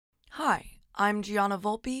Hi, I'm Gianna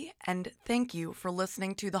Volpe, and thank you for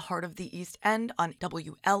listening to The Heart of the East End on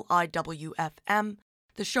WLIW-FM,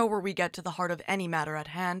 the show where we get to the heart of any matter at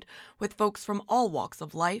hand with folks from all walks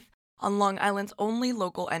of life on Long Island's only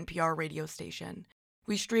local NPR radio station.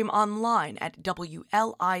 We stream online at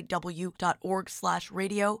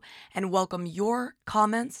WLIW.org/radio and welcome your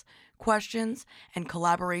comments, questions, and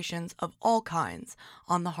collaborations of all kinds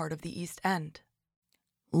on The Heart of the East End.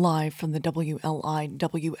 Live from the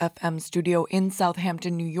WLIW-FM studio in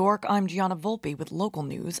Southampton, New York, I'm Gianna Volpe with local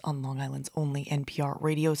news on Long Island's only NPR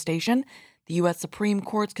radio station. The U.S. Supreme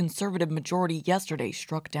Court's conservative majority yesterday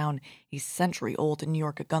struck down a century-old New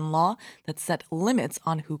York gun law that set limits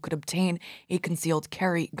on who could obtain a concealed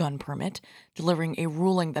carry gun permit, delivering a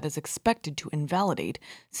ruling that is expected to invalidate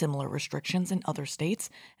similar restrictions in other states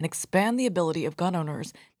and expand the ability of gun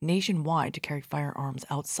owners nationwide to carry firearms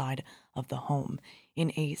outside of the home.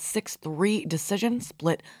 In a 6-3 decision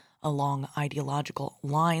split along ideological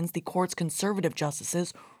lines, the court's conservative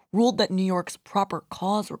justices ruled that New York's proper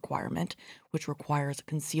cause requirement, which requires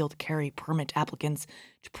concealed carry permit applicants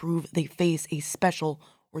to prove they face a special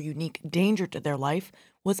or unique danger to their life,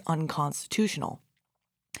 was unconstitutional.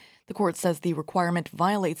 The court says the requirement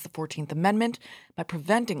violates the 14th Amendment by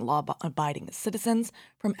preventing law-abiding citizens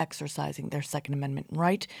from exercising their Second Amendment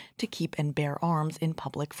right to keep and bear arms in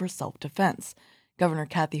public for self-defense. Governor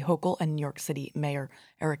Kathy Hochul and New York City Mayor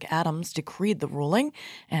Eric Adams decreed the ruling,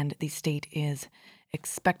 and the state is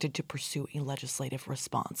expected to pursue a legislative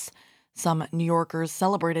response. Some New Yorkers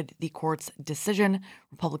celebrated the court's decision.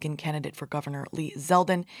 Republican candidate for governor Lee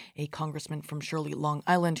Zeldin, a congressman from Shirley, Long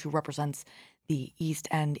Island, who represents the East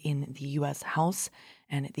End in the U.S. House,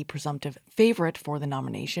 and the presumptive favorite for the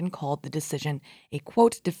nomination, called the decision a,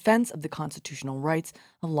 quote, defense of the constitutional rights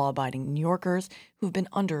of law-abiding New Yorkers who have been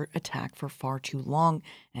under attack for far too long,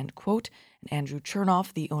 end quote. And Andrew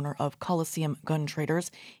Chernoff, the owner of Coliseum Gun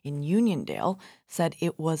Traders in Uniondale, said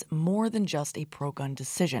it was more than just a pro-gun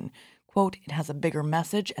decision. Quote, it has a bigger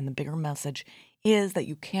message, and the bigger message is that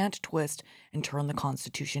you can't twist and turn the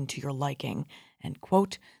Constitution to your liking, end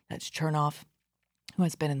quote. That's Chernoff, who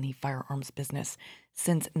has been in the firearms business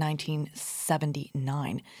since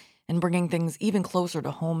 1979. And bringing things even closer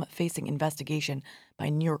to home, facing investigation by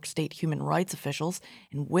New York State human rights officials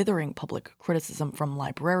and withering public criticism from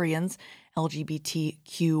librarians,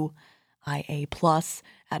 LGBTQIA+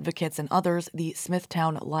 advocates, and others, the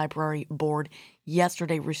Smithtown Library Board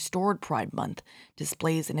yesterday restored Pride Month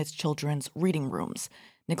displays in its children's reading rooms.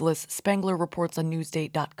 Nicholas Spangler reports on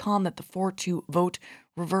Newsday.com that the 4-2 vote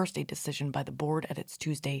reversed a decision by the board at its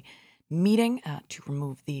Tuesday meeting to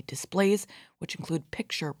remove the displays, which include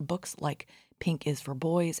picture books like Pink is for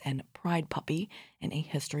Boys and Pride Puppy and A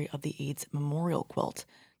History of the AIDS Memorial Quilt.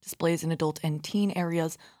 Displays in adult and teen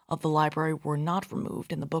areas of the library were not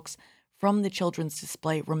removed, and the books from the children's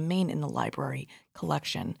display remain in the library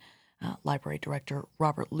collection, Library Director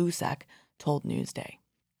Robert Lusak told Newsday.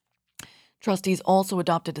 Trustees also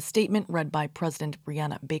adopted a statement read by President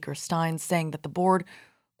Brianna Baker Stein saying that the board,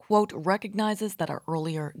 quote, recognizes that our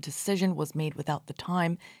earlier decision was made without the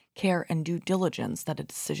time, care, and due diligence that a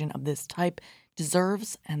decision of this type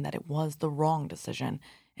deserves, and that it was the wrong decision,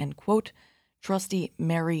 end quote. Trustee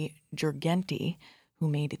Mary Girgenti, who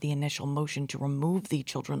made the initial motion to remove the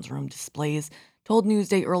children's room displays, told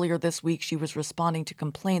Newsday earlier this week she was responding to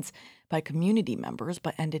complaints by community members,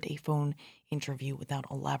 but ended a phone interview without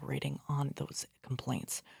elaborating on those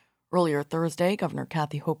complaints. Earlier Thursday, Governor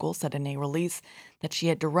Kathy Hochul said in a release that she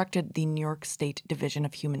had directed the New York State Division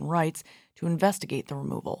of Human Rights to investigate the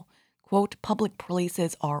removal. Quote, public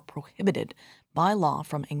places are prohibited by law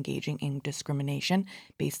from engaging in discrimination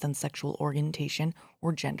based on sexual orientation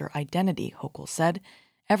or gender identity, Hochul said.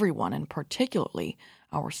 Everyone, and particularly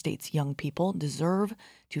our state's young people, deserve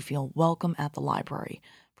to feel welcome at the library.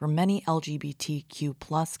 For many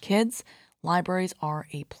LGBTQ+ kids, libraries are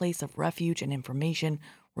a place of refuge and information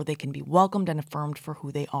where they can be welcomed and affirmed for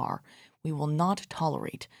who they are. We will not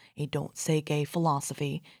tolerate a don't say gay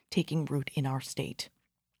philosophy taking root in our state.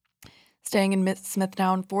 Staying in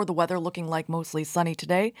Smithtown for the weather, looking like mostly sunny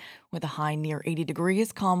today with a high near 80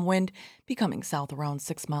 degrees, calm wind becoming south around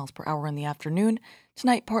 6 miles per hour in the afternoon.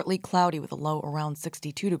 Tonight, partly cloudy with a low around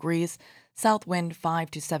 62 degrees, south wind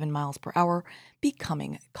 5 to 7 miles per hour,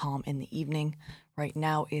 becoming calm in the evening. Right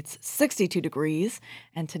now it's 62 degrees,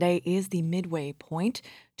 and today is the midway point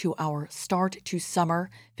to our Start to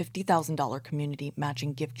Summer $50,000 Community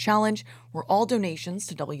Matching Gift Challenge, where all donations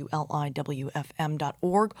to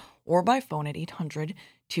WLIWFM.org or by phone at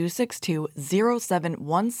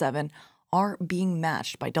 800-262-0717 are being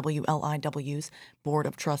matched by WLIW's Board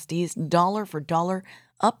of Trustees dollar for dollar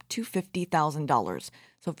up to $50,000.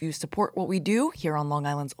 So if you support what we do here on Long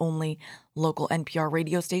Island's only local NPR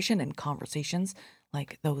radio station and conversations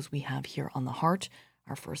like those we have here on The Heart,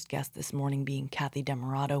 our first guest this morning being Kathy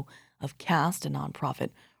Demarato of CAST, a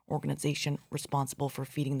nonprofit organization responsible for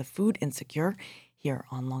feeding the food insecure here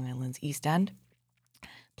on Long Island's East End.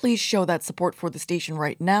 Please show that support for the station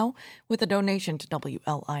right now with a donation to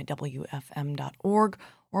WLIWFM.org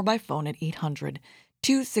or by phone at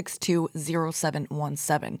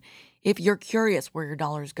 800-262-0717. If you're curious where your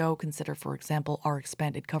dollars go, consider, for example, our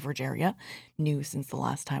expanded coverage area. New since the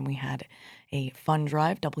last time we had a fund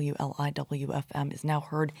drive, WLIWFM is now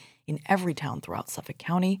heard in every town throughout Suffolk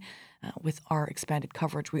County. With our expanded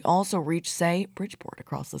coverage, we also reach, say, Bridgeport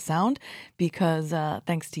across the Sound because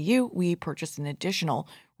thanks to you, we purchased an additional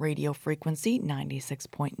radio frequency,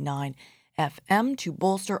 96.9 FM, to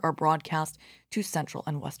bolster our broadcast to Central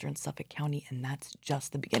and Western Suffolk County, and that's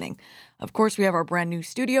just the beginning. Of course, we have our brand new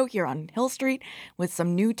studio here on Hill Street with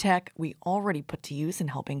some new tech we already put to use in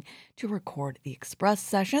helping to record the Express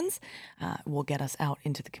sessions. Will get us out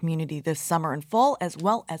into the community this summer and fall, as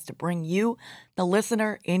well as to bring you, the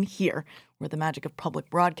listener, in here, where the magic of public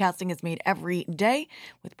broadcasting is made every day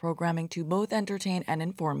with programming to both entertain and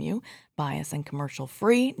inform you, bias and commercial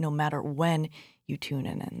free, no matter when you tune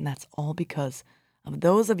in. And that's all because of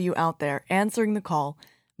those of you out there answering the call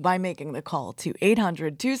by making the call to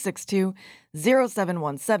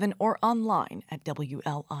 800-262-0717 or online at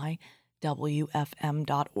WLIWFM.org.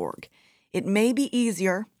 It may be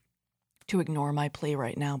easier to ignore my play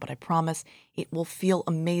right now, but I promise it will feel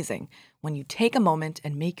amazing when you take a moment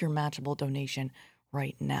and make your matchable donation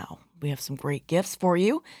right now. We have some great gifts for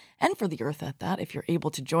you and for the earth at that. If you're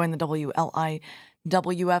able to join the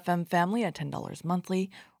WLIWFM family at $10 monthly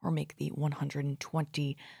or make the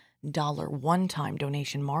 $120 one-time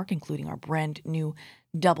donation mark, including our brand new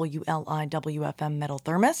WLIWFM metal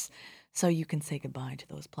thermos, so you can say goodbye to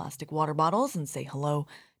those plastic water bottles and say hello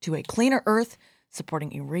to a cleaner earth,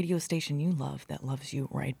 supporting a radio station you love that loves you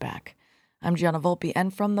right back. I'm Gianna Volpe,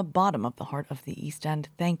 and from the bottom of the heart of the East End,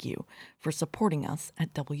 thank you for supporting us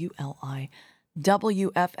at WLIWFM.org.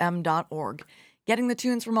 Getting the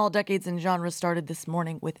tunes from all decades and genres started this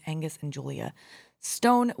morning with Angus and Julia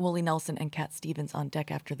Stone, Willie Nelson, and Cat Stevens on deck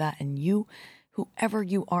after that. And you, whoever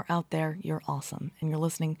you are out there, you're awesome. And you're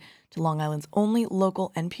listening to Long Island's only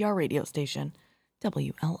local NPR radio station,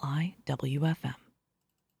 WLIWFM.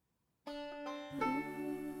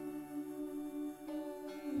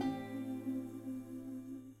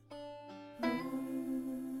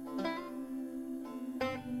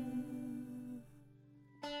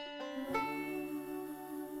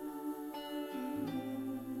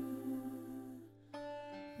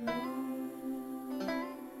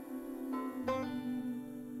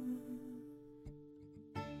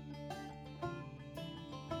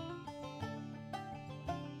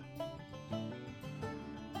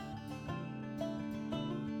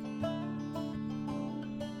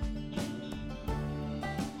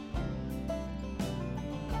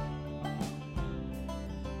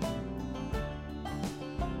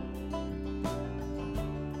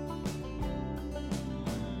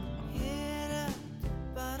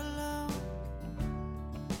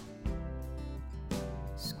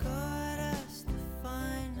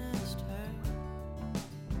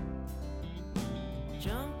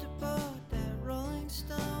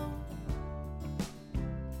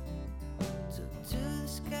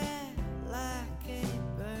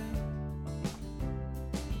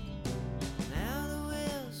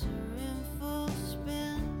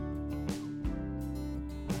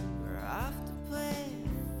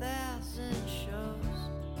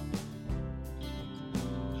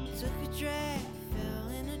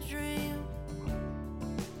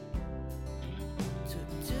 Took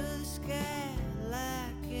to the sky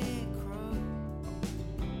like a crow.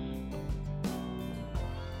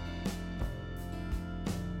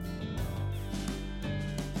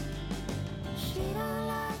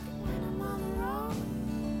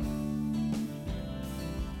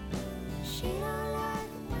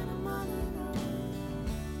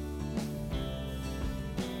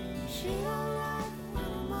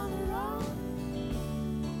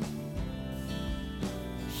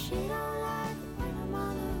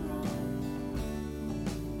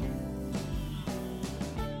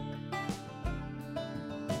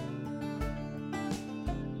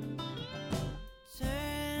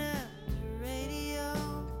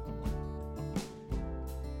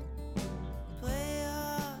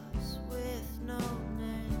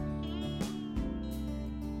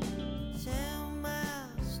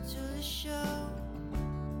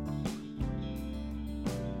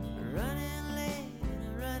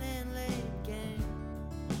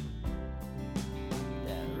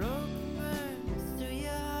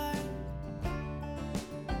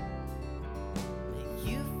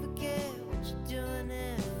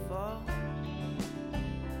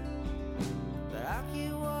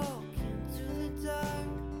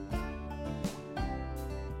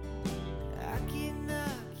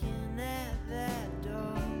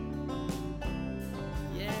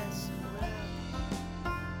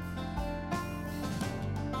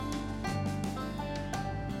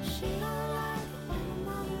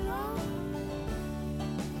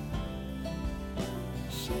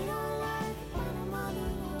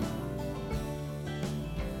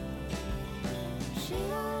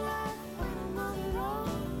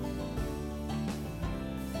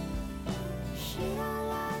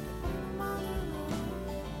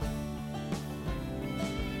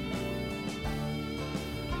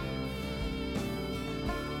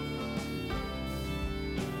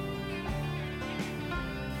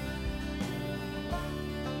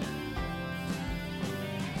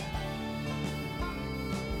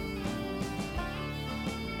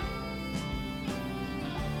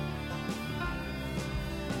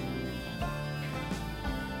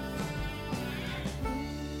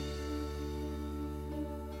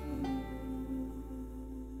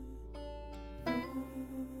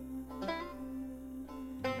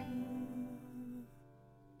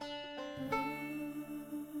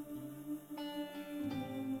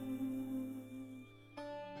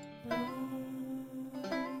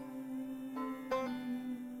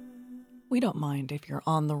 We don't mind if you're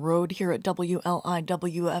on the road here at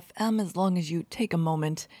WLIWFM as long as you take a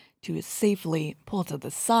moment to safely pull to the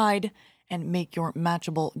side and make your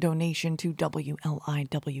matchable donation to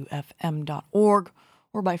WLIWFM.org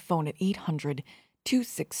or by phone at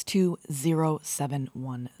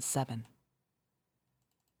 800-262-0717.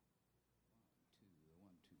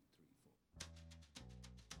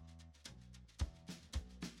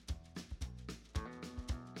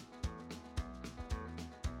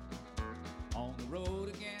 On the road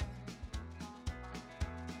again,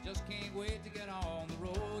 just can't wait to get on the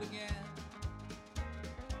road again.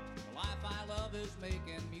 The life I love is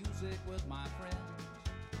making music with my friends,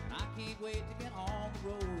 and I can't wait to get on the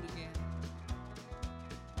road again.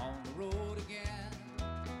 On the road again,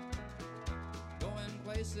 going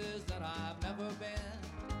places that I've never been,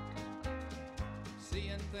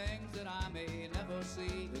 seeing things that I may never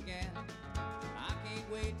see again. And I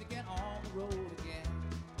can't wait to get on the road again.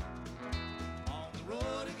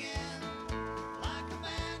 Road again, like a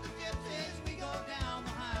band of gypsies, we go down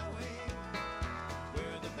the highway.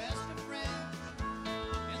 We're the best of friends,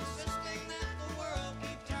 insisting that the world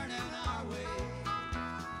keep turning our way.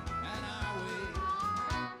 And our way is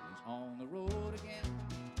on the road again.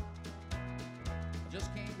 I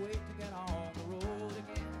just can't wait to get on the road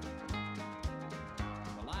again.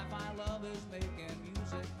 The life I love is making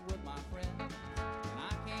music with my friends, and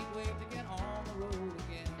I can't wait to get on the road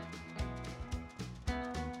again.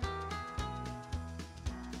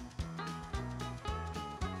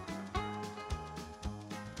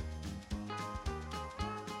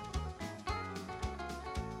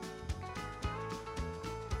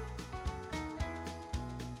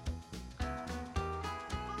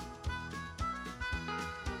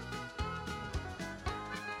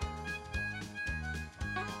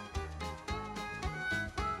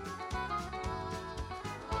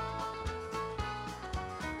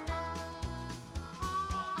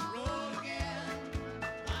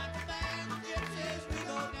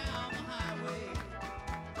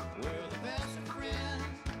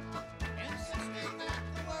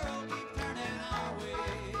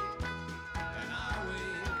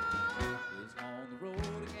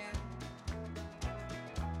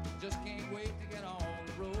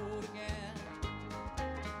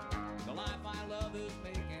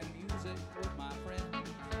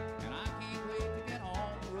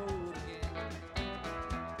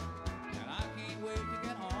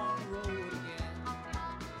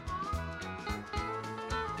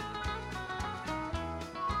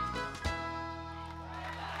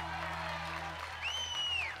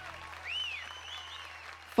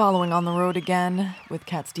 Following On the Road Again with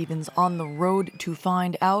Cat Stevens' On the Road to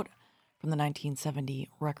Find Out from the 1970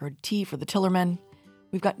 record T for the Tillermen.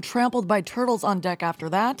 We've got Trampled by Turtles on deck after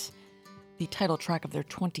that, the title track of their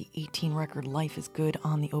 2018 record Life is Good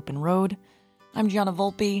on the Open Road. I'm Gianna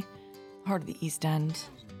Volpe, Heart of the East End.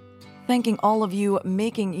 Thanking all of you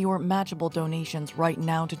making your matchable donations right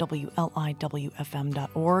now to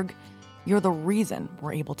WLIWFM.org. You're the reason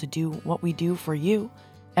we're able to do what we do for you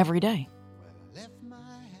every day.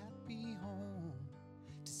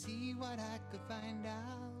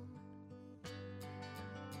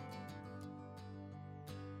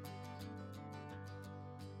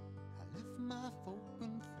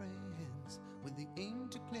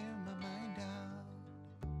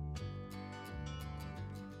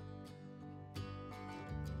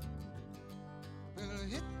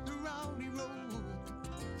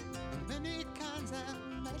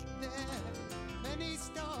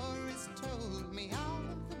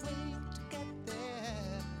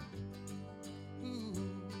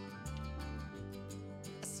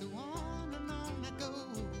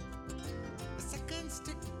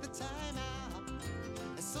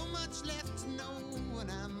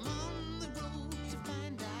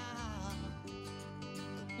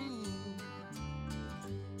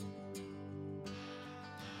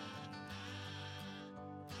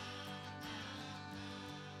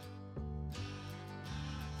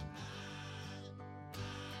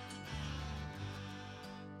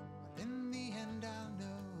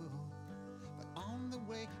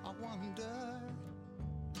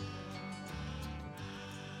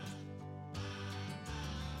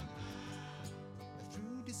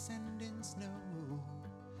 Descending snow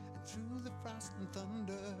and through the frost and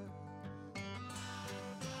thunder.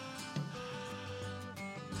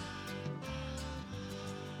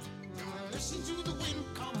 Listen to the wind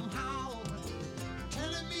come howl,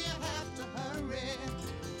 telling me I have to hurry.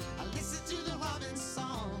 I listen to the robin's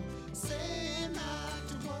song, saying not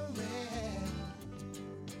to worry.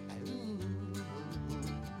 Ooh.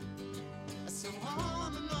 So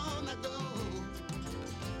on and on I go,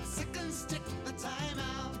 seconds tick the time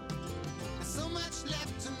out. so much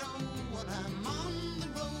left to know when I'm on the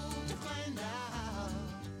road to find out.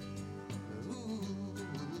 Ooh.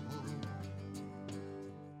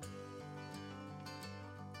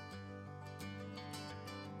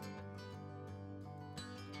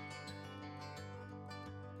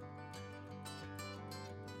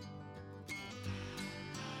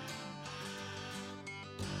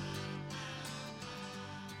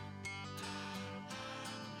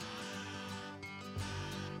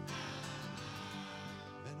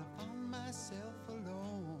 Then I found myself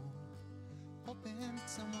alone, hoping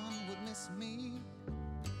someone would miss me.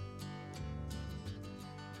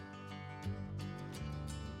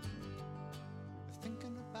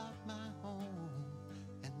 Thinking about my home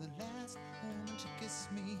and the last woman to kiss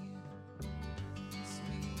me. Kiss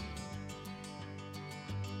me.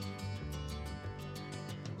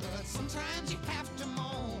 But sometimes you have to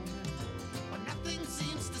moan when nothing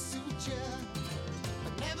seems to suit you.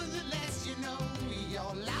 But nevertheless, you know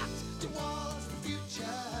you're locked towards the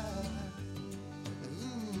future.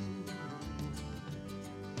 Ooh.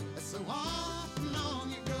 So on and on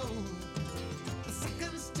you go. The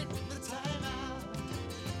seconds tick the time out.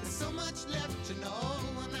 There's so much left to know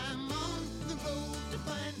when I'm on the road to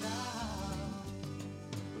find out.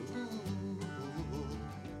 Ooh.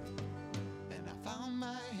 And I found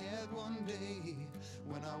my head one day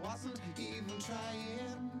when I wasn't even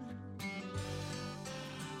trying.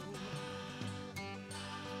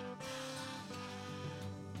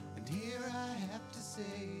 And here I have to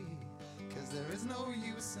say, 'cause there is no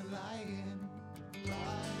use in lying.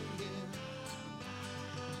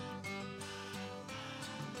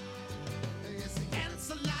 Yes, the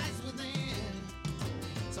answer lies within.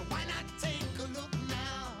 So why not take a look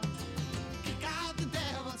now? Kick out the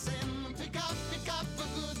devil's sin and pick up a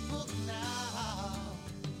good book now.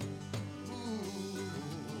 Ooh.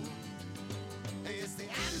 Yes, the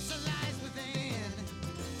answer lies within.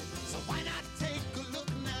 So why not take a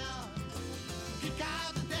look now? Kick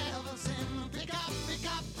out the devil's sin and pick up a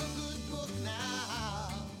good book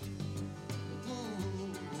now.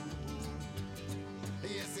 Ooh.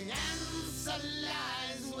 Yes, the answer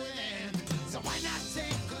lies within. So why not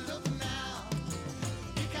take a look now?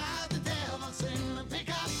 Kick out the devil's sin and pick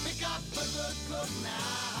up a good book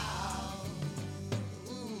now.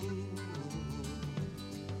 Ooh.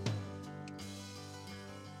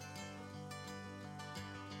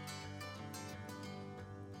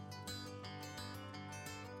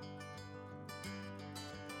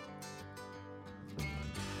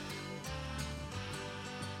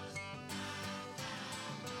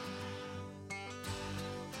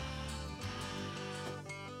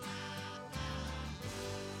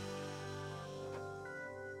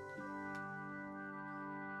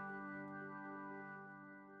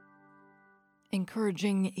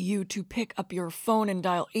 Encouraging you to pick up your phone and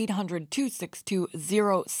dial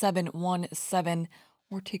 800-262-0717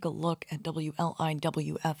 or take a look at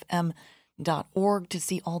WLIWFM.org to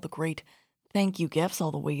see all the great thank you gifts,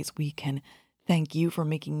 all the ways we can thank you for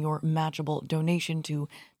making your matchable donation to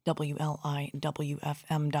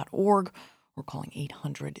WLIWFM.org or calling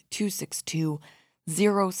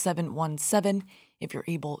 800-262-0717 if you're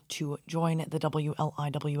able to join the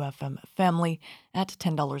WLIWFM family at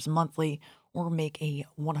 $10 monthly or make a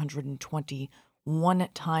 120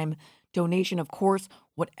 one-time donation. Of course,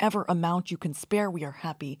 whatever amount you can spare, we are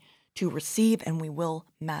happy to receive, and we will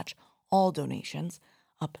match all donations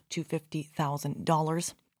up to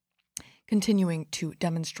 $50,000. Continuing to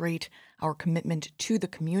demonstrate our commitment to the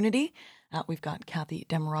community, we've got Kathy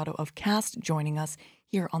Demarato of CAST joining us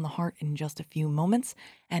here on The Heart in just a few moments.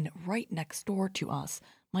 And right next door to us,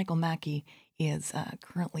 Michael Mackey is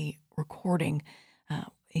currently recording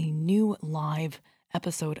a new live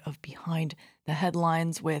episode of Behind the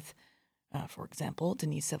Headlines with, for example,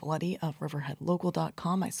 Denise Civiletti of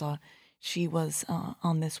RiverheadLocal.com. I saw she was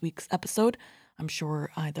on this week's episode. I'm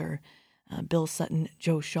sure either Bill Sutton,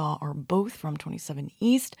 Joe Shaw, or both from 27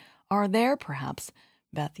 East are there. Perhaps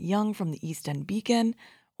Beth Young from the East End Beacon,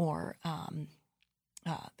 or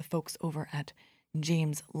the folks over at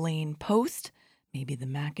James Lane Post, maybe the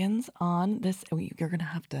Mackins on this. You're going to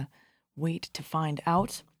have to wait to find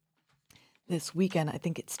out. This weekend, I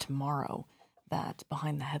think it's tomorrow, that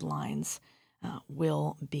Behind the Headlines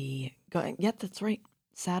will be going. Yep, that's right.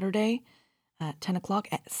 Saturday at 10 o'clock,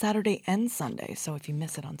 Saturday and Sunday. So if you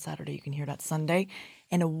miss it on Saturday, you can hear that Sunday.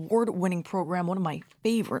 An award-winning program, one of my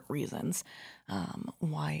favorite reasons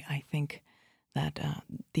why I think that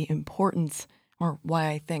the importance, or why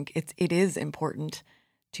I think it is important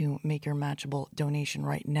to make your matchable donation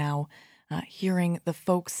right now. Hearing the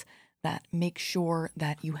folks that make sure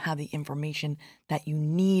that you have the information that you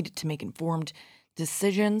need to make informed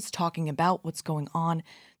decisions, talking about what's going on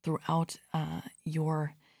throughout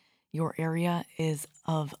your area is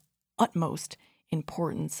of utmost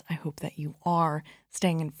importance. I hope that you are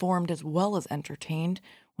staying informed as well as entertained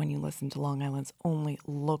when you listen to Long Island's only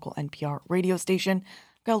local NPR radio station.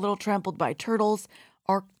 Got a little Trampled by Turtles,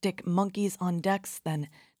 Arctic Monkeys on decks, then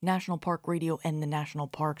National Park Radio and the National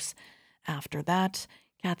Parks after that.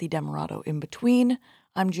 Kathy Demarato in between.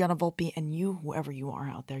 I'm Gianna Volpe, and you, whoever you are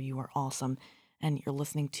out there, you are awesome. And you're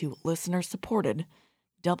listening to listener-supported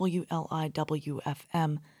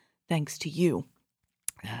WLIW-FM. Thanks to you.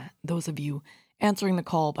 Those of you answering the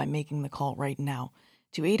call by making the call right now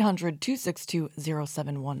to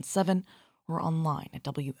 800-262-0717 or online at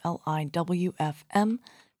WLIWFM.org.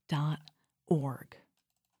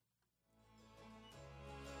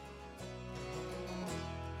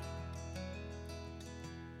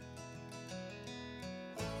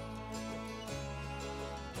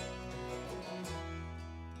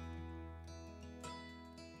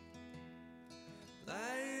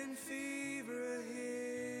 Lion fever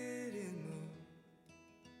ahead in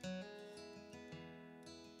the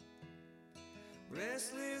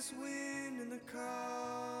restless wind and the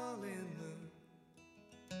call in the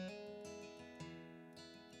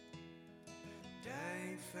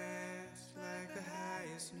dying fast like the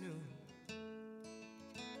highest noon.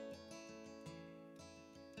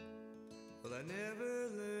 Well, I never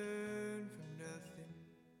learned from nothing.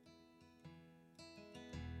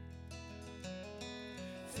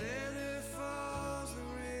 Feather falls the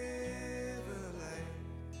river light.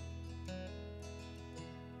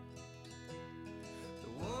 The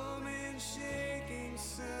warm and shaking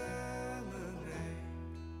summer night.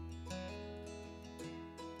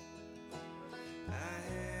 I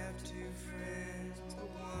have two friends, but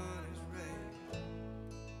one is right.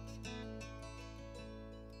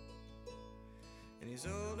 And he's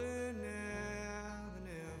older now than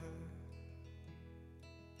ever.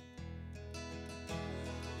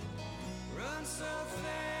 Run so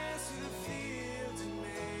fast through the fields in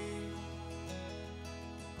Maine,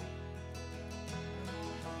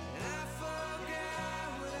 and I forgot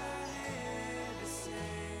what I had to say.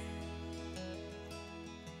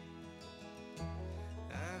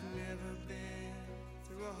 I've never been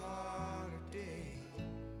through a harder day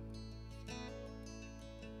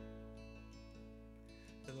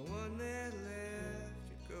than the one that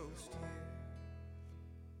left a ghost here.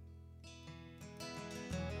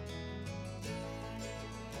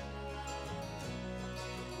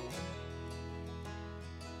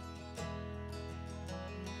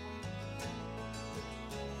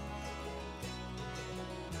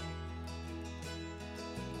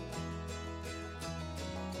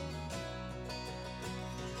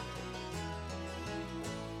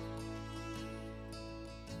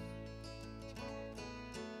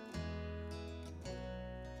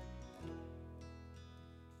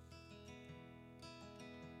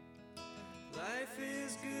 Life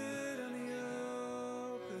is good on the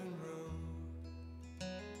open road.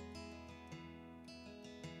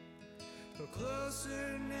 We're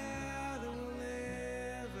closer now than we'll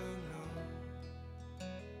ever know.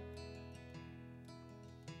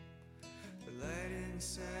 The light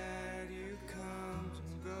inside you comes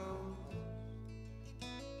and goes,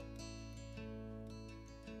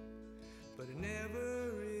 but it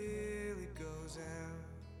never really goes out.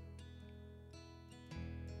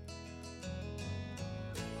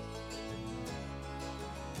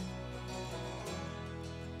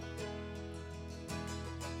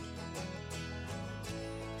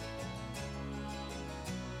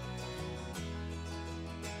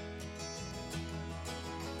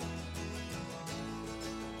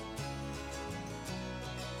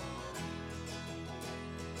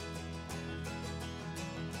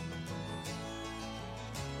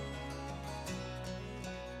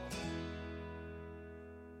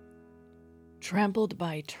 Trampled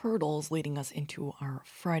by Turtles, leading us into our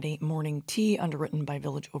Friday morning tea, underwritten by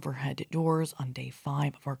Village Overhead Doors on day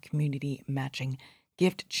 5 of our community matching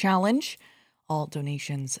gift challenge. All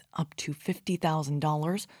donations up to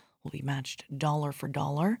 $50,000 will be matched dollar for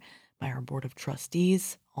dollar by our Board of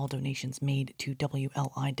Trustees. All donations made to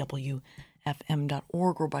WLIWFM.org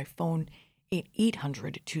or by phone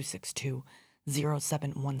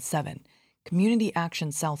 800-262-0717. Community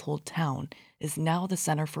Action Southold Town is now the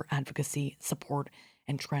Center for Advocacy, Support,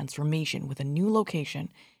 and Transformation with a new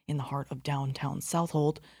location in the heart of downtown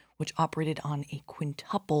Southold, which operated on a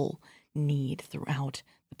quintuple need throughout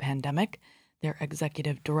the pandemic. Their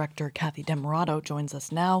executive director, Kathy Demarato, joins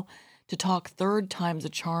us now to talk Third Time's a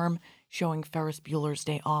Charm, showing Ferris Bueller's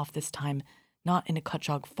Day Off, this time not in a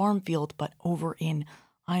Cutchogue farm field, but over in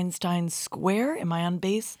Einstein Square. Am I on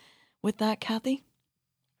base with that, Kathy?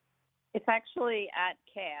 It's actually at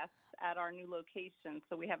Cass at our new location.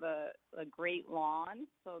 So we have a great lawn.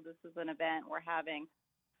 So this is an event we're having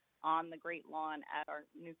on the great lawn at our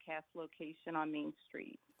new Cass location on Main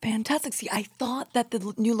Street. Fantastic. See, I thought that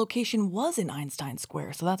the new location was in Einstein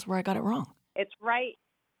Square, so that's where I got it wrong. It's right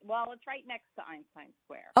next to Einstein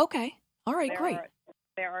Square. Okay. All right, great.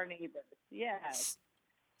 They're our neighbors. Yes.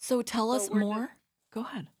 So tell So us we're more. Go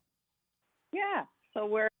ahead. Yeah. So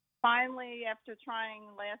we're finally, after trying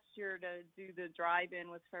last year to do the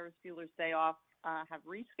drive-in with Ferris Bueller's Day Off, have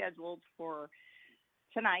rescheduled for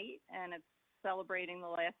tonight, and it's celebrating the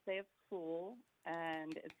last day of school,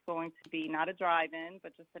 and it's going to be not a drive-in,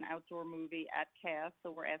 but just an outdoor movie at Cass.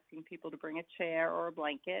 So we're asking people to bring a chair or a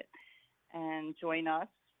blanket and join us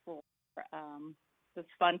for this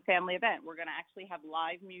fun family event. We're going to actually have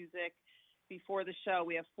live music before the show.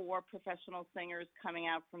 We have 4 professional singers coming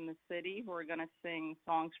out from the city who are going to sing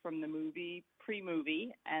songs from the movie,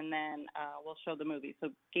 pre-movie, and then we'll show the movie.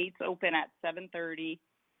 So gates open at 7:30,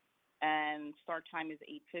 and start time is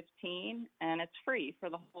 8:15, and it's free for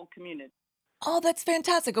the whole community. Oh, that's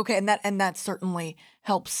fantastic. Okay, and that certainly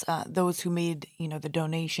helps those who made, the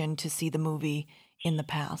donation to see the movie in the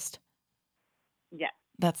past. Yes.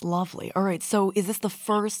 That's lovely. All right, so is this the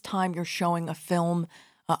first time you're showing a film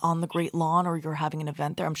on the Great Lawn, or you're having an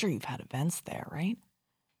event there? I'm sure you've had events there, right?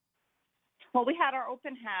 Well, we had our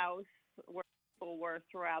open house where people were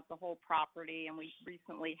throughout the whole property, and we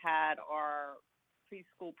recently had our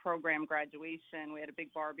preschool program graduation. We had a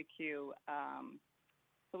big barbecue.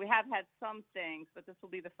 So we have had some things, but this will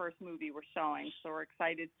be the first movie we're showing. So we're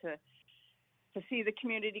excited to see the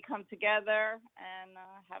community come together and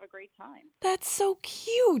have a great time. That's so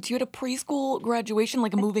cute. You had a preschool graduation,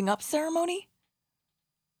 like a moving up ceremony?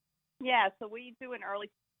 Yeah, so we do an early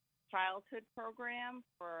childhood program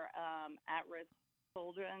for at-risk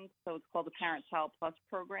children. So it's called the Parent Child Plus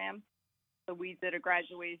program. So we did a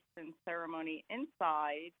graduation ceremony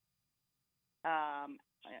inside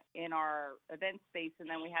in our event space, and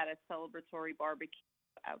then we had a celebratory barbecue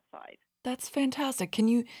outside. That's fantastic. Can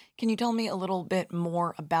you tell me a little bit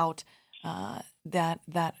more about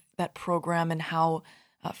that program and how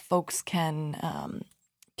folks can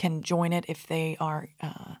join it if they are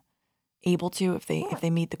able to, if they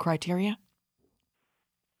meet the criteria?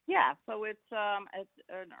 Yeah, so it's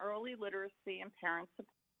an early literacy and parent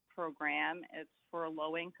support program. It's for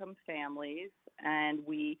low-income families, and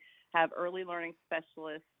we have early learning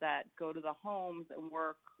specialists that go to the homes and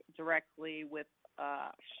work directly with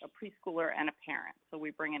a preschooler and a parent. So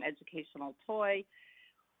we bring an educational toy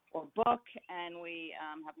or book, and we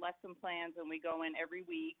have lesson plans, and we go in every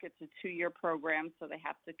week. It's a 2-year program, so they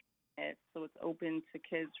have to commit. So it's open to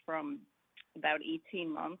kids from about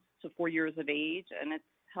 18 months to 4 years of age, and it's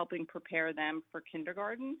helping prepare them for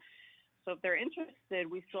kindergarten. So if they're interested,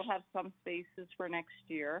 we still have some spaces for next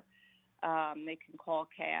year. They can call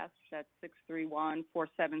Cass at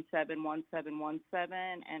 631-477-1717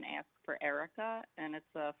 and ask for Erica, and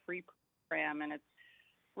it's a free program, and it's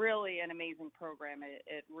really an amazing program.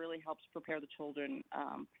 It really helps prepare the children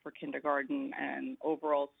for kindergarten and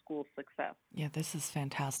overall school success. Yeah, this is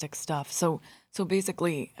fantastic stuff. So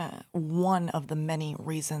basically, one of the many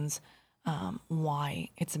reasons why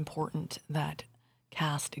it's important that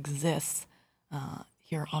CAST exists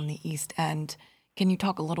here on the East End. Can you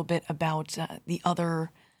talk a little bit about the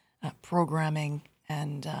other programming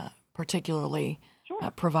and particularly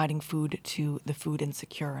providing food to the food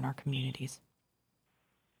insecure in our communities?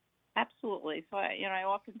 Absolutely. So, I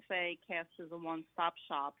often say CAST is a one-stop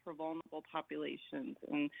shop for vulnerable populations.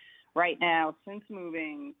 And right now, since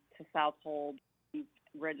moving to Southold, we've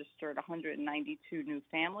registered 192 new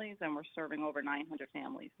families, and we're serving over 900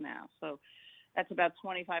 families now. So that's about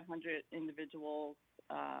 2,500 individuals,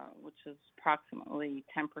 which is approximately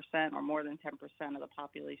 10% or more than 10% of the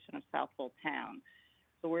population of Southold town.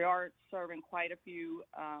 So we are serving quite a few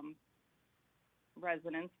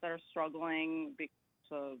residents that are struggling because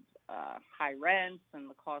of high rents and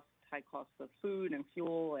the high cost of food and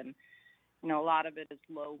fuel, and a lot of it is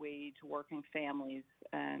low-wage working families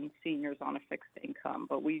and seniors on a fixed income.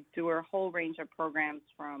 But we do a whole range of programs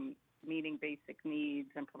from meeting basic needs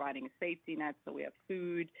and providing a safety net. So we have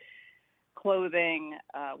food, clothing.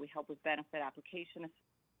 We help with benefit application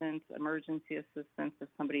assistance, emergency assistance if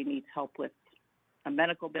somebody needs help with a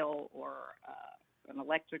medical bill or an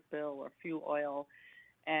electric bill or fuel oil.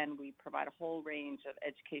 And we provide a whole range of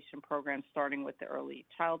education programs, starting with the early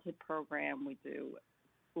childhood program. We do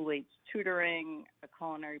school-age tutoring, a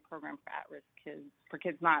culinary program for at-risk kids, for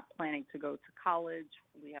kids not planning to go to college.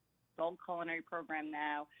 We have an adult culinary program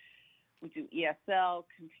now. We do ESL,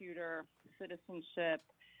 computer, citizenship.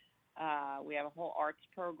 We have a whole arts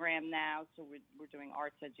program now, so we're doing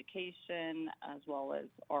arts education as well as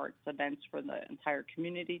arts events for the entire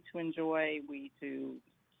community to enjoy. We do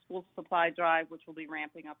school supply drive, which will be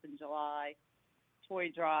ramping up in July, toy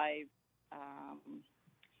drive. I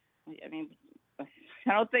mean, I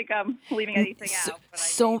don't think I'm leaving anything out. But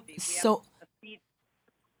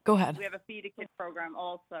Go ahead. We have a Feed a Kid program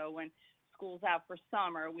also. When school's out for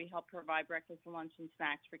summer, we help provide breakfast and lunch and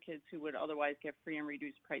snacks for kids who would otherwise get free and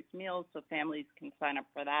reduced price meals, so families can sign up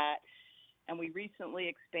for that. And we recently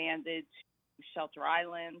expanded to Shelter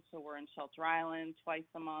Island, so we're in Shelter Island twice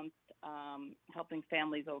a month, helping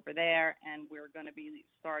families over there. And we're going to be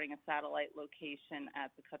starting a satellite location at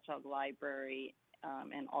the Cutchogue Library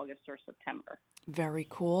in August or September. Very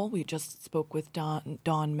cool. We just spoke with Dawn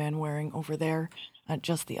Manwaring over there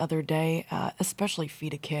just the other day, especially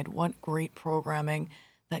Feed a Kid. What great programming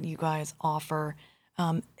that you guys offer.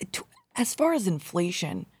 As far as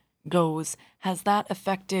inflation goes, has that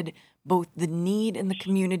affected both the need in the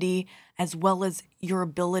community as well as your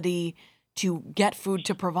ability to get food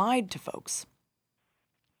to provide to folks?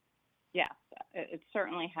 Yes, it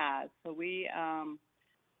certainly has. So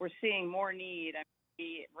we're seeing more need.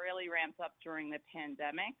 We really ramped up during the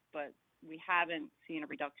pandemic, but we haven't seen a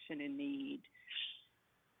reduction in need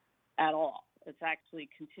at all. It actually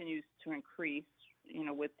continues to increase,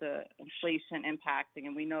 with the inflation impacting,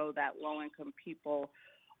 and we know that low-income people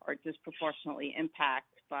are disproportionately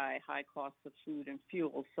impacted by high costs of food and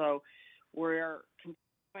fuel. So we're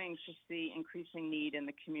continuing to see increasing need in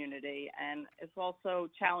the community, and it's also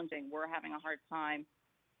challenging. We're having a hard time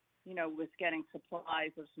with getting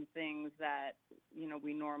supplies of some things that,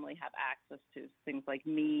 we normally have access to, things like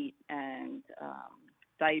meat and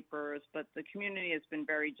diapers. But the community has been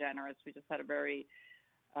very generous. We just had a very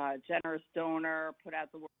generous donor put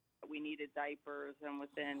out the word that we needed diapers, and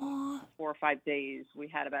within 4 or 5 days, we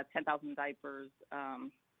had about 10,000 diapers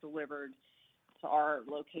delivered to our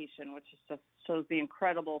location, which just shows the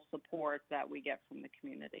incredible support that we get from the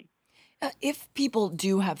community. If people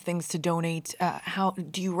do have things to donate, how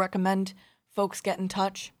do you recommend folks get in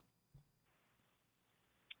touch?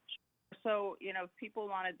 So, if people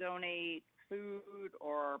want to donate food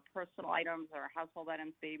or personal items or household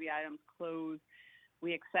items, baby items, clothes,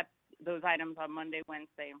 we accept those items on Monday,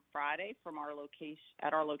 Wednesday, and Friday from our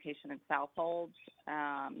location in Southold.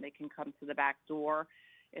 They can come to the back door.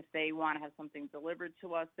 If they want to have something delivered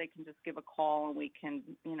to us, they can just give a call and we can,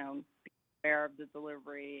 be aware of the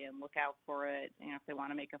delivery and look out for it. If they want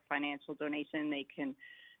to make a financial donation, they can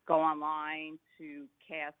go online to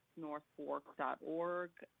castnorthfork.org.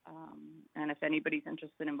 And if anybody's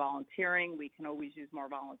interested in volunteering, we can always use more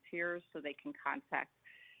volunteers, so they can contact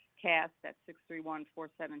CAST at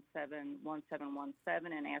 631-477-1717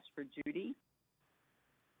 and ask for Judy.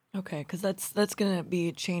 Okay, because that's going to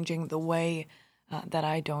be changing the way that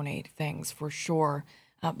I donate things for sure.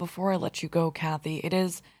 Before I let you go, Kathy, it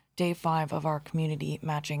is day 5 of our community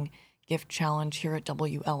matching gift challenge here at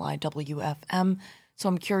WLIWFM. So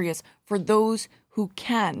I'm curious, for those who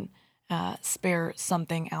can spare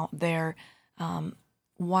something out there,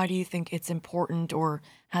 why do you think it's important, or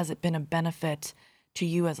has it been a benefit to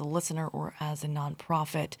you as a listener or as a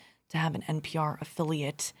nonprofit to have an NPR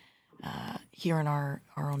affiliate here in our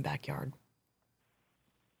own backyard?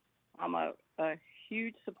 I'm a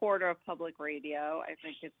huge supporter of public radio. I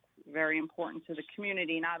think it's very important to the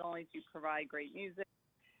community. Not only do you provide great music,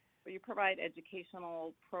 but you provide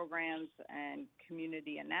educational programs and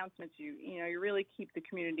community announcements. You really keep the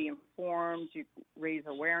community informed. You raise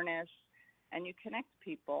awareness, and you connect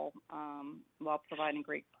people while providing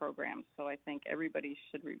great programs. So I think everybody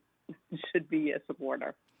should be a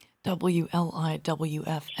supporter.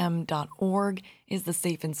 WLIWFM.org is the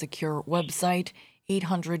Safe and Secure website.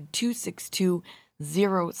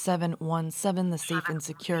 800-262-0717, the Safe and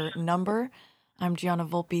Secure number. I'm Gianna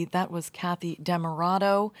Volpe. That was Kathy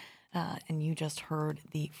Demerado. And you just heard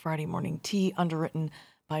the Friday Morning Tea, underwritten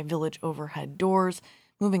by Village Overhead Doors.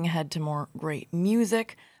 Moving ahead to more great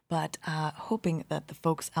music, but hoping that the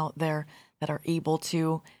folks out there that are able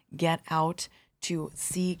to get out to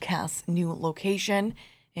see Cass' new location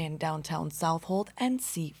in downtown Southold and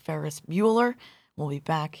see Ferris Bueller. We'll be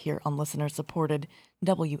back here on listener-supported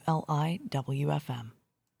WLIWFM.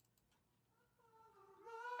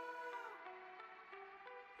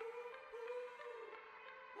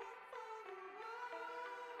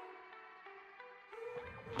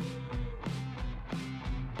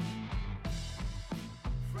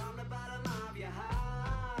 From the bottom of your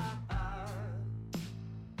heart,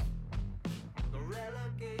 the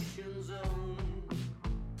relegation zone.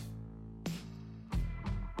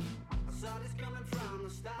 I saw this coming from the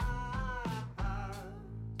start.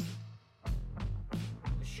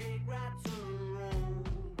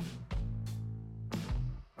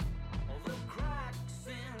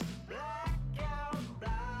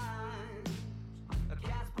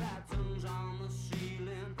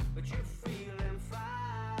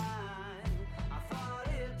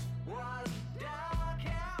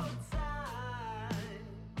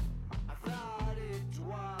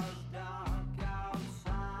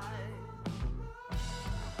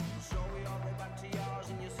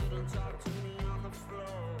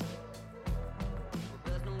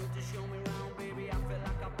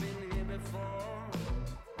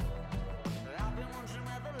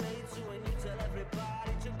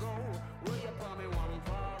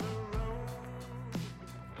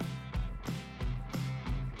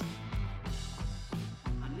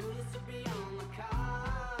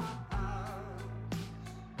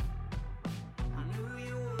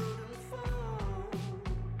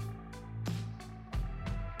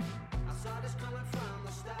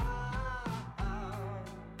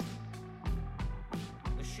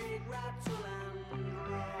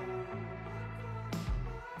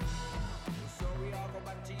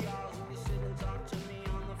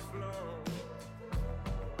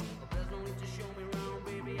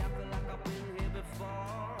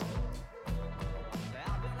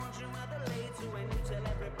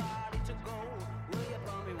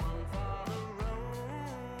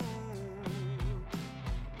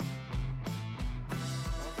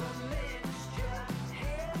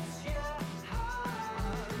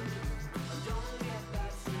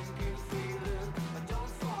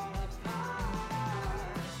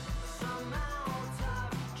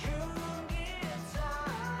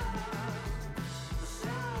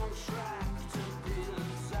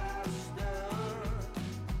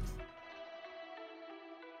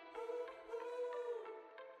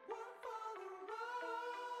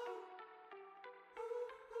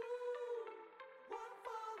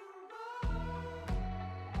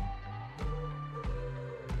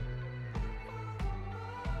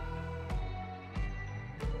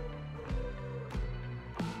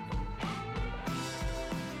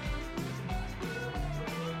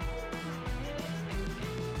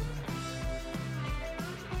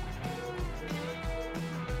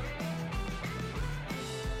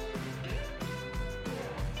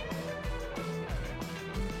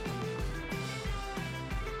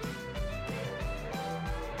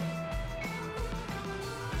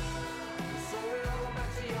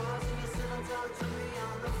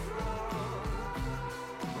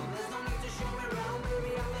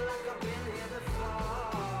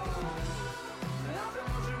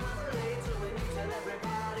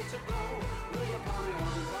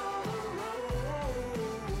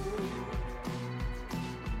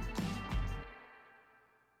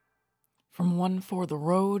 From one for the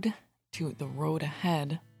road to the road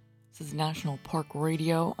ahead. This is National Park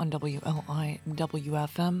Radio on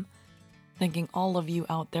WLIWFM. Thanking all of you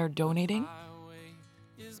out there donating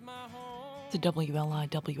to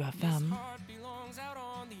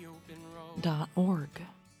WLIWFM.org.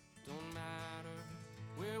 Don't matter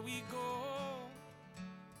where we go.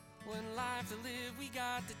 When life to live, we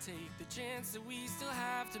got to take the chance that we still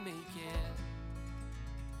have to make it.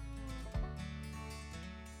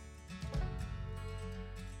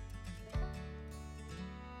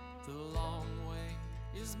 The long way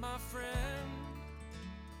is my friend,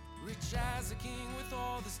 rich as a king with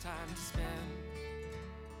all this time to spend.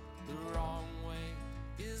 The wrong way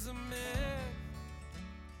is a myth.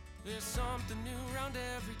 There's something new around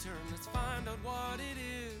every turn. Let's find out what it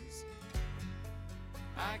is.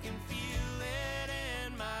 I can feel it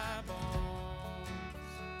in my bones.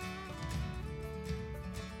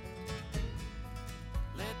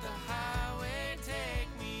 Let the highway take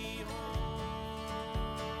me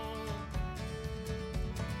home.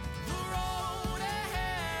 The road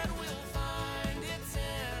ahead will find its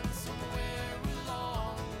end somewhere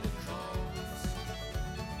along the coast.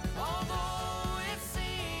 Although it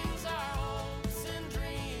seems our hopes and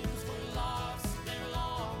dreams were lost there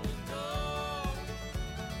long ago.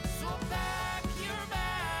 So pack your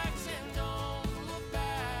bags and don't look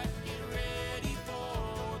back. Get ready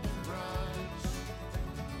for the rush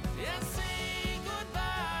and say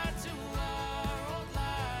goodbye to our old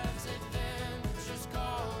lives. Adventures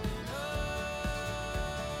calling us.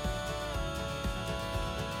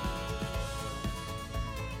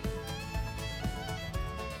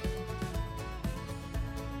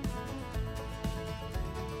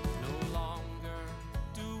 No longer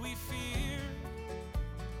do we fear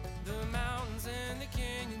the mountains and the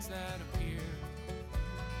canyons that appear.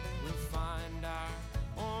 We'll find our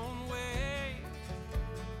own way.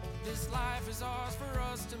 This life is ours for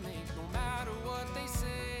us to make, no matter what they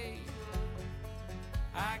say.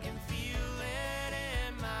 I can feel it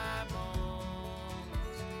in my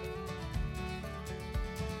bones.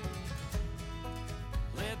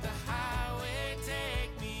 Let the highway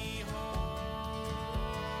take me home.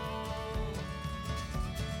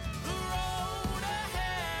 The road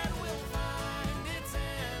ahead will find its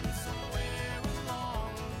end somewhere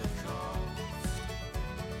along the coast.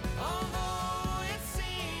 Although it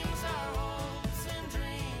seems our hopes and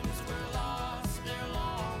dreams were lost there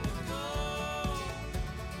long ago.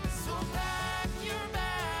 So pack your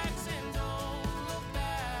bags and don't look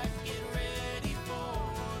back. Get ready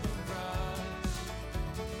for the rush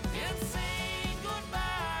and say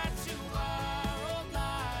goodbye to our old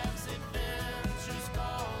lives. Adventures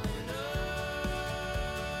calling us.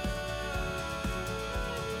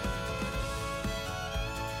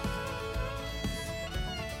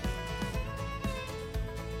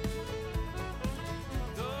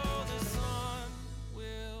 Though the sun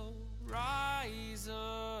will rise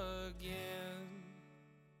again,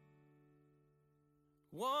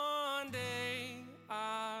 one day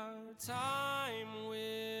our time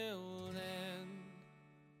will end.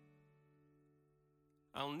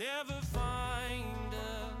 I'll never find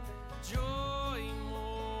a joy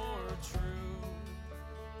more true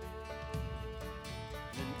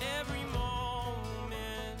than every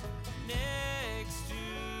moment next to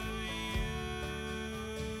you.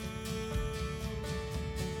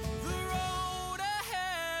 The road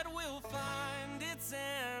ahead will find its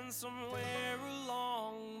end somewhere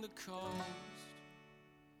along the coast.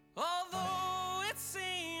 Although it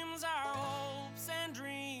seems our hopes and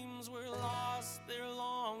dreams were lost there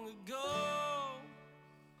long ago.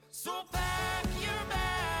 So pack your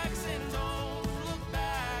bags and don't look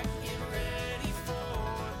back. Get ready for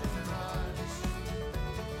the rush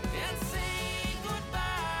and say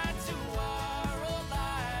goodbye to our old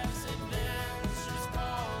lives. Adventures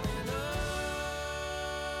calling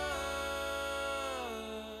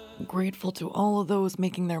us. Grateful to all of those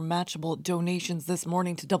making their matchable donations this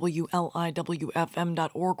morning to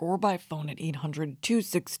WLIWFM.org or by phone at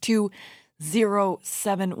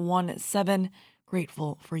 800-262-0717.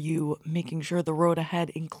 Grateful for you making sure the road ahead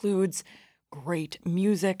includes great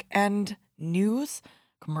music and news,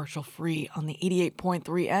 commercial free on the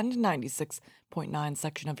 88.3 and 96.9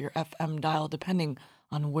 section of your FM dial, depending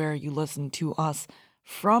on where you listen to us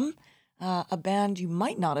from. A band you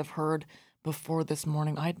might not have heard before this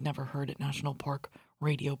morning. I'd never heard at National Park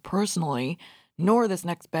Radio personally, nor this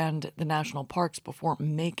next band, the National Parks, before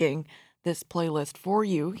making this playlist for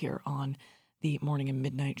you here on the Morning and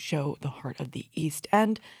Midnight Show, The Heart of the East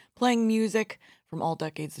End, playing music from all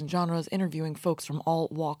decades and genres, interviewing folks from all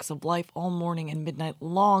walks of life all morning and midnight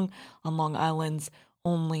long on Long Island's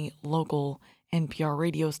only local NPR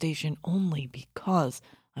radio station only because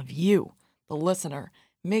of you, the listener,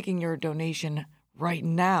 making your donation right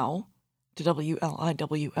now to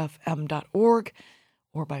WLIWFM.org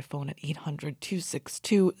or by phone at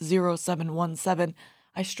 800-262-0717.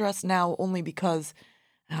 I stress now only because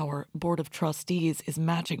our Board of Trustees is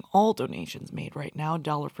matching all donations made right now,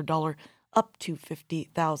 dollar for dollar, up to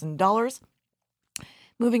 $50,000.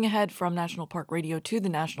 Moving ahead from National Park Radio to the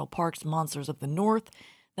National Parks Monsters of the North,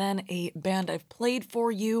 then a band I've played for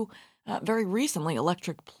you very recently,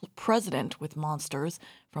 Electric President with Monsters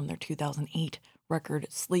from their 2008 record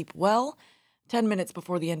Sleep Well. 10 minutes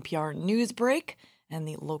before the NPR news break and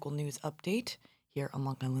the local news update here on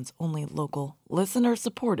Long Island's only local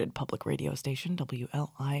listener-supported public radio station,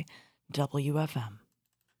 WLIWFM.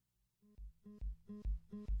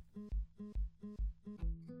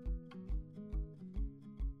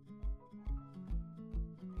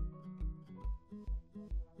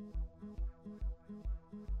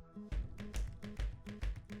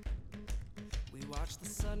 We watch the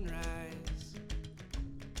sunrise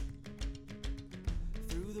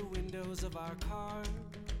through the windows of our car,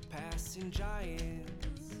 passing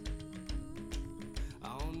giants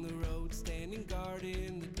on the road, standing guard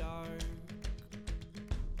in the dark.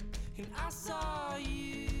 And I saw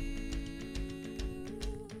you,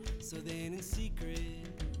 so then in secret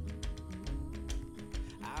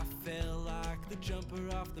I felt like the jumper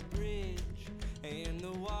off the bridge, and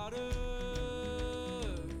the water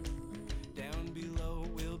down below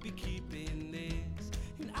will be keeping this,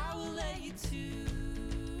 and I will let you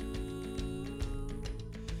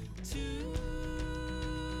too.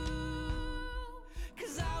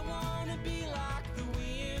 Cause I wanna be like the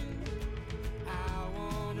wind, I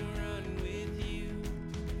wanna run with you,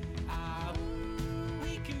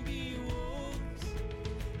 we can be wolves,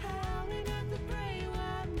 howling at the gray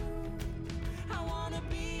white moon. I wanna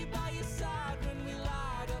be by your side when we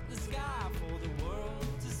light up the sky for the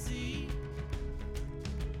world to see.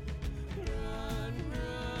 Run,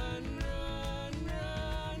 run, run,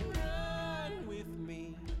 run, run with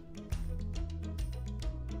me.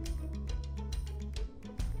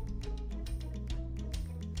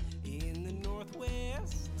 In the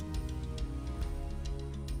Northwest,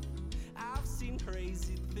 I've seen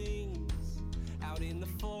crazy things out in the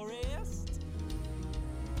forest.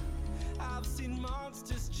 I've seen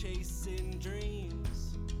monsters chasing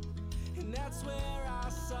dreams, and that's where I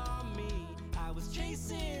saw me. I was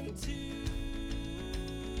chasing too.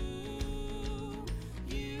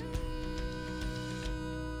 You,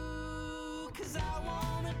 'cause I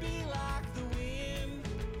wanna be like the wind,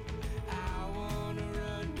 I wanna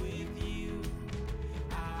run with you,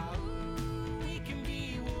 we can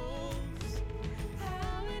be wolves,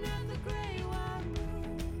 howling at the gray white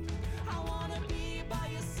moon. I wanna be by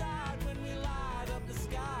your side when we light up the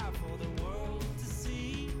sky for the world to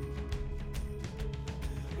see.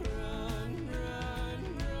 Run,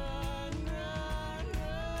 run, run,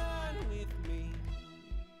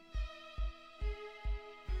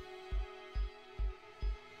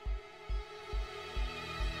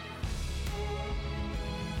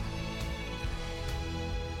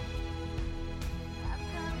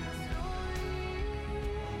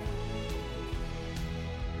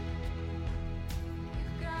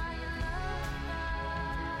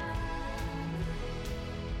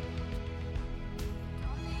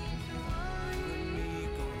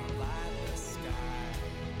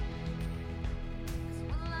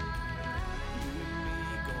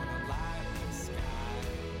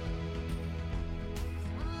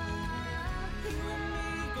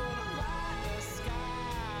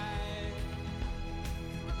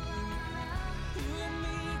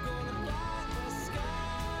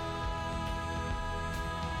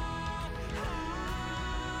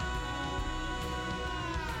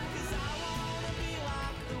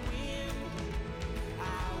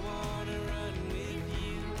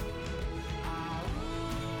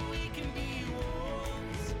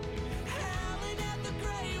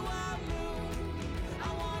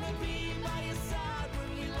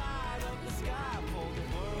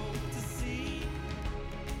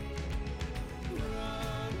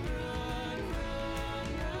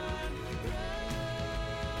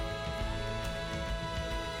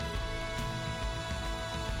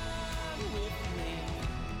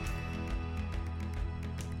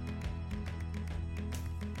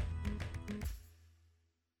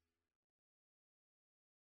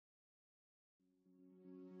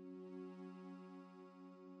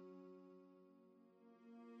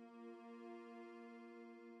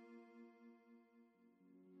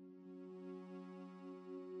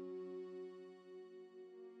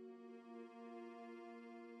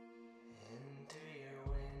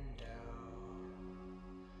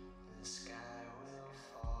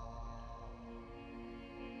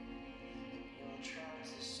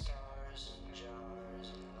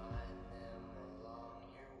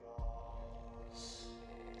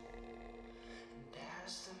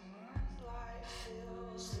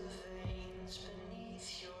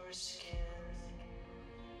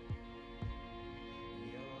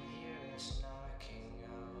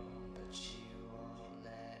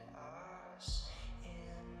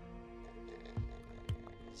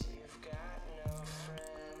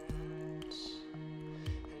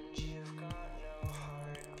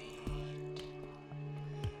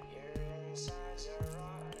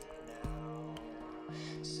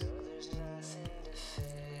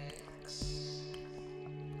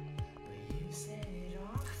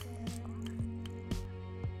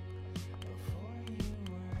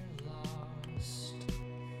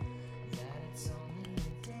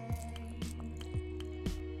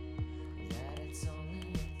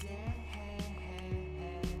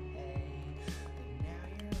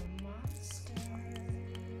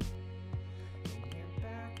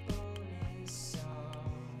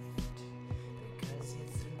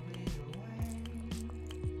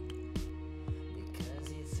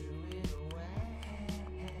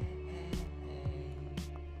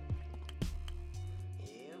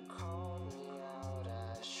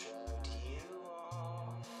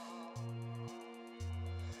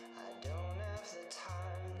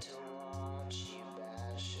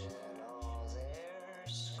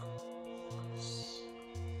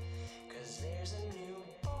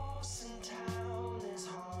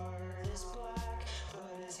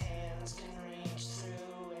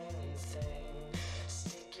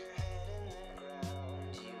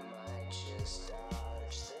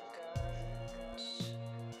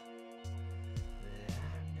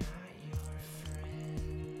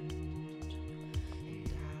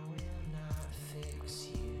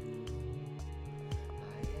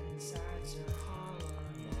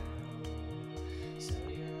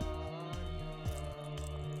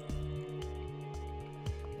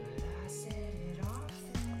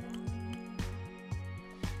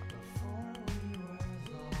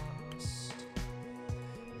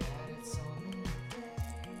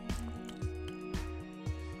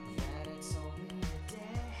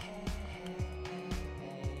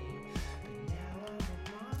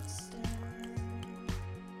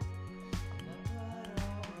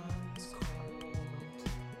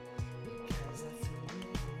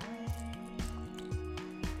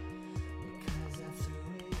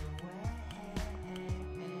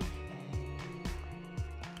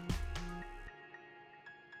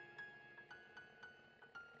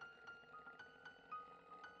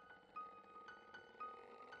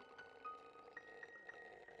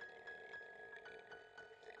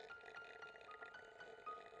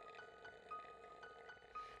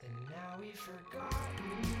 be forgotten.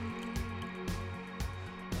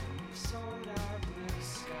 And we've sold our blue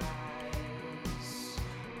skies,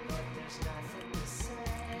 but there's nothing to say.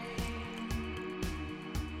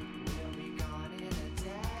 We'll be gone in a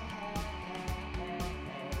day.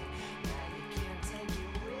 Now you can't take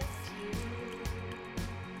it with you,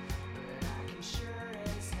 but I can sure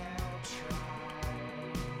as hell try.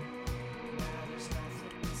 Now there's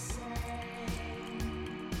nothing to say.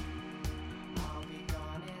 I'll be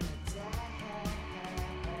gone in a day.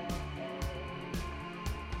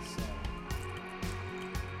 So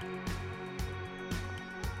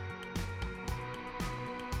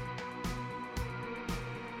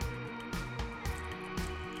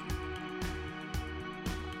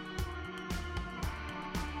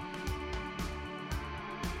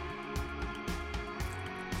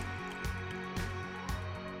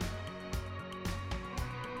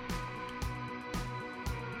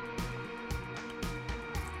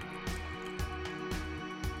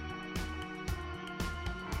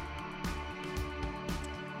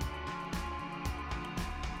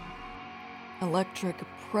Electric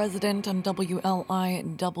President on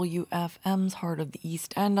WLIWFM's Heart of the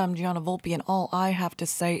East End. I'm Gianna Volpe, and all I have to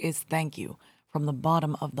say is thank you from the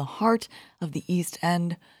bottom of the heart of the East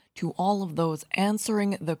End to all of those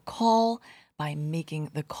answering the call by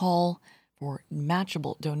making the call for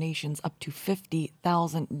matchable donations up to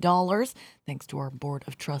 $50,000. Thanks to our Board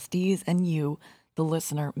of Trustees and you, the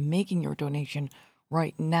listener, making your donation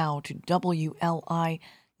right now to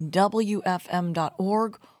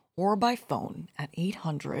WLIWFM.org or by phone at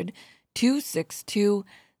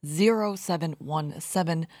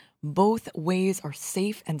 800-262-0717. Both ways are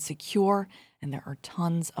safe and secure, and there are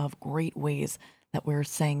tons of great ways that we're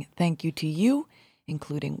saying thank you to you,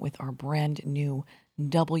 including with our brand new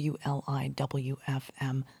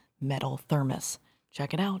WLIWFM metal thermos.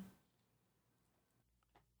 Check it out.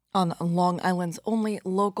 On Long Island's only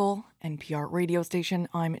local NPR radio station,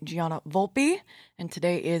 I'm Gianna Volpe, and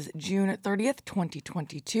today is June 30th,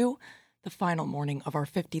 2022, the final morning of our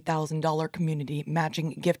 $50,000 community matching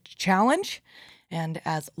gift challenge. And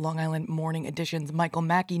as Long Island Morning Edition's Michael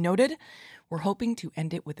Mackey noted, we're hoping to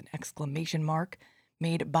end it with an exclamation mark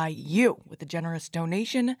made by you with a generous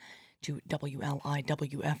donation to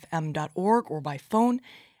WLIWFM.org or by phone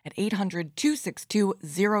at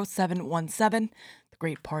 800-262-0717. The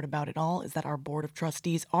great part about it all is that our Board of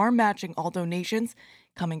Trustees are matching all donations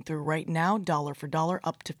coming through right now, dollar for dollar,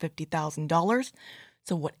 up to $50,000.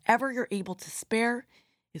 So whatever you're able to spare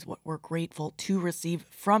is what we're grateful to receive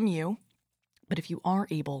from you. But if you are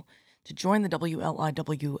able to join the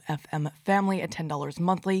WLIWFM family at $10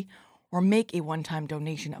 monthly or make a one-time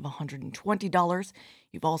donation of $120,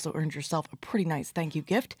 you've also earned yourself a pretty nice thank you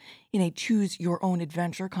gift in a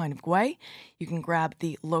choose-your-own-adventure kind of way. You can grab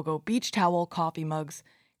the logo beach towel, coffee mugs,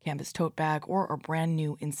 canvas tote bag, or a brand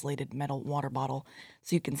new insulated metal water bottle.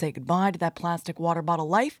 So you can say goodbye to that plastic water bottle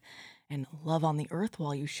life and love on the earth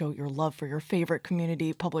while you show your love for your favorite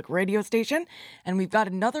community public radio station. And we've got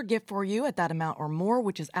another gift for you at that amount or more,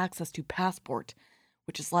 which is access to Passport,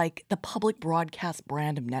 which is like the public broadcast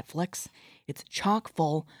brand of Netflix. It's chock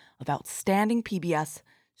full of outstanding PBS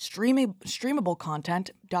streamable content,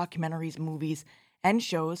 documentaries, movies, and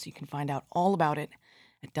shows. You can find out all about it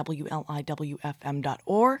at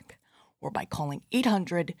WLIWFM.org or by calling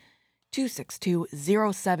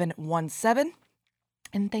 800-262-0717.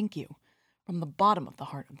 And thank you from the bottom of the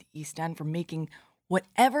heart of the East End for making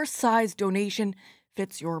whatever size donation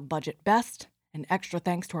fits your budget best. And extra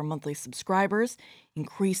thanks to our monthly subscribers,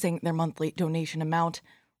 increasing their monthly donation amount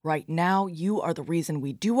right now. You are the reason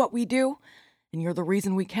we do what we do, and you're the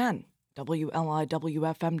reason we can.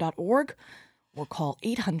 WLIWFM.org or call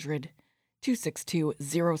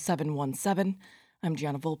 800-262-0717. I'm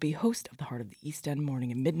Gianna Volpe, host of the Heart of the East End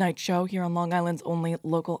Morning and Midnight Show here on Long Island's only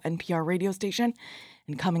local NPR radio station.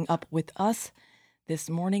 And coming up with us this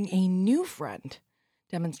morning, a new friend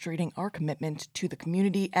demonstrating our commitment to the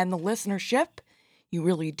community and the listenership. You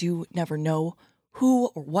really do never know who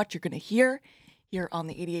or what you're going to hear here on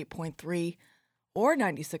the 88.3 or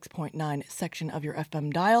 96.9 section of your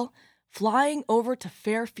FM dial, flying over to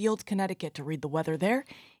Fairfield, Connecticut to read the weather there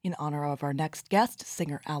in honor of our next guest,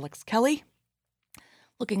 singer Alex Kelly.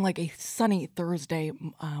 Looking like a sunny Thursday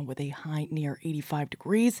with a high near 85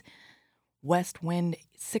 degrees. West wind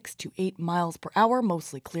 6 to 8 miles per hour,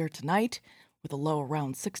 mostly clear tonight with a low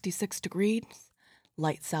around 66 degrees.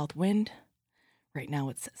 Light south wind. Right now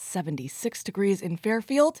it's 76 degrees in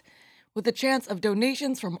Fairfield, with a chance of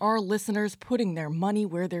donations from our listeners putting their money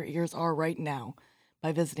where their ears are right now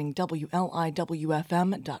by visiting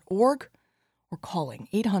WLIWFM.org or calling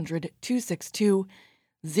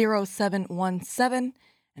 800-262-0717.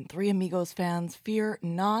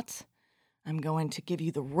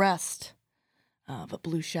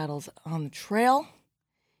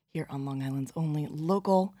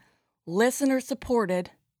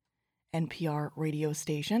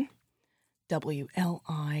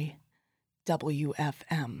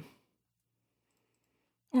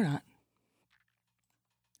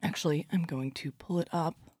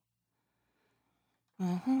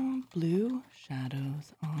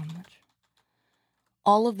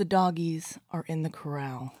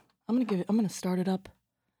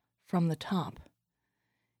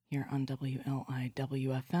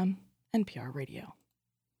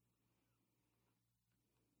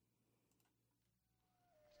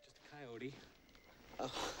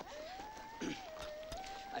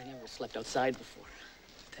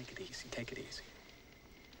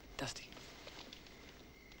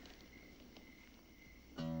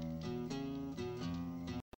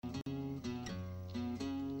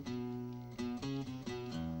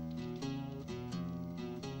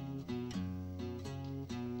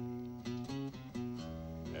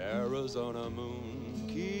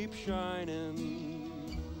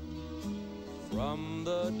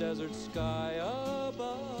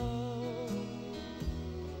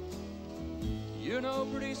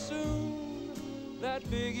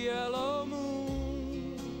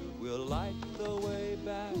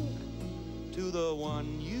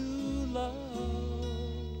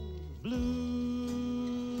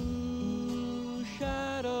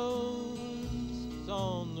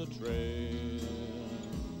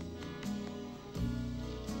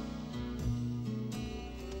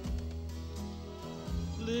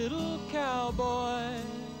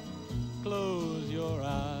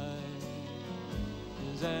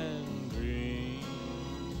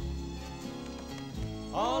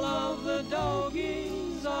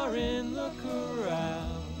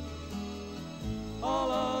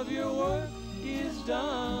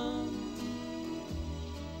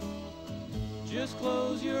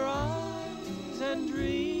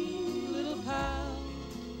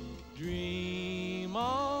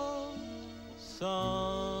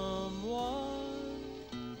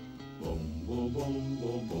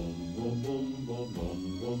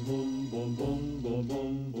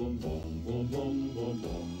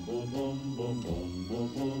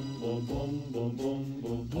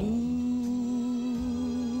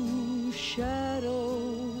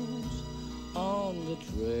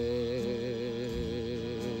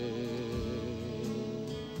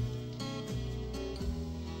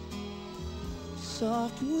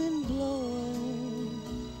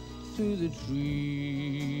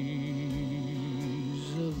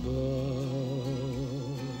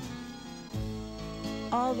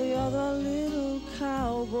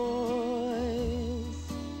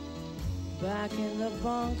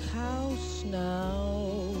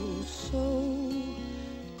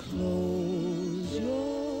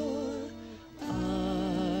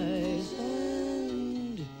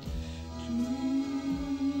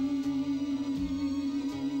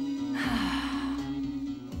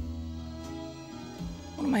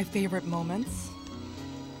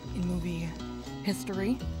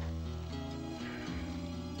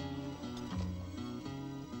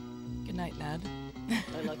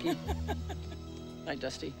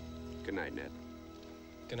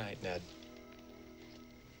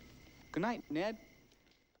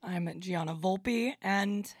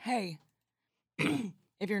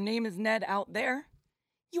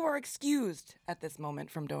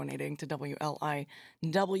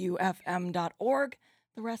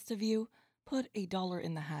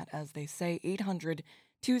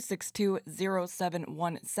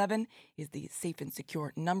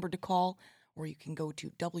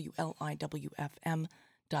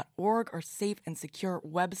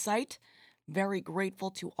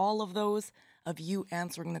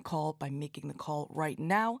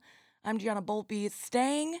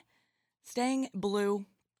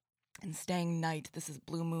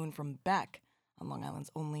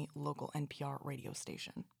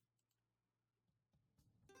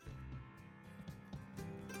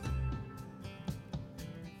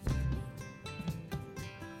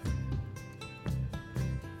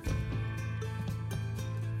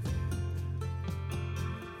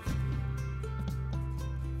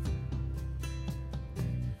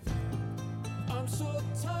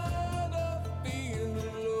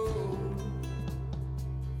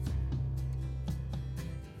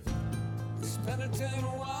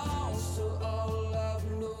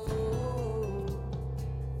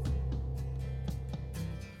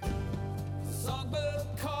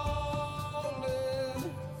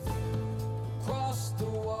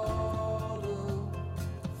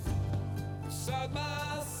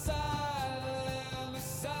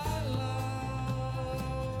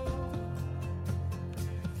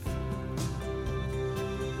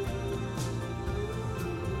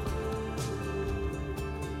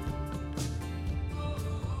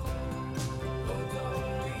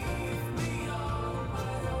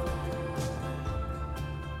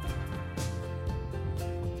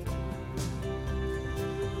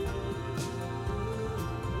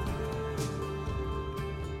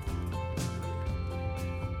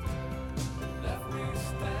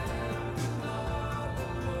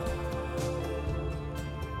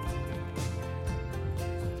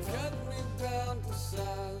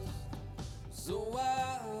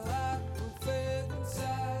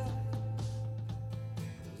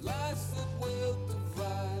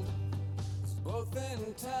 both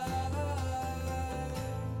in time.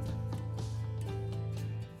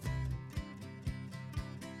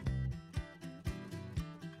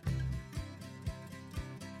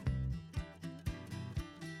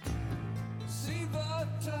 See the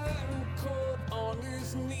turncoat on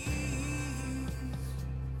his knees,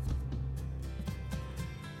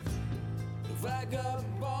 the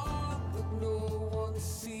vagabond that no one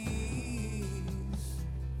sees.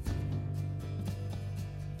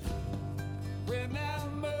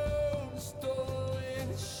 Remember the story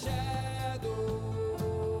in the shadows.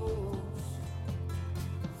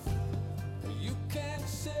 You can't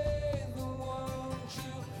say the ones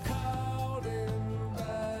you caught in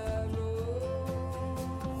battle.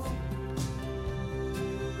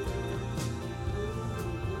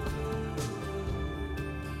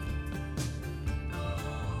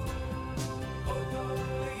 Oh,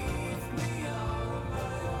 don't leave me on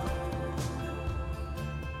my own.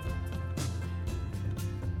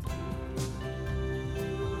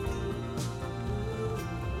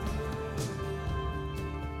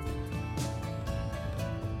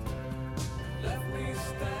 Left me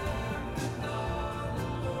standing all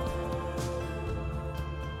alone.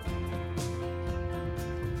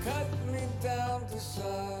 Cut me down to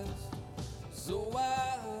size, so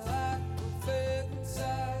I can fit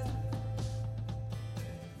inside.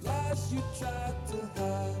 Lies you tried to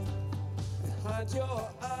hide behind your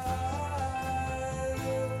eyes.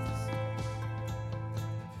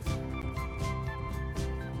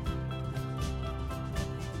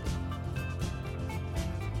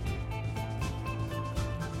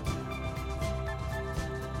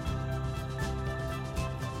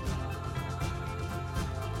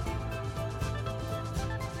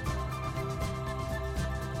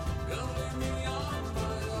 Don't leave me on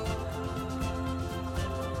my own.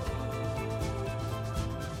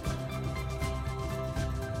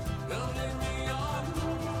 Don't leave me on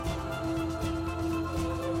my own.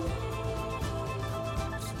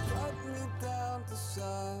 Cut me down to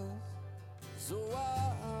size, so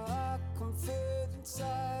I can fit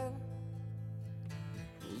inside.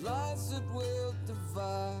 Lines that will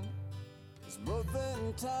divide us both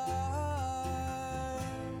in time.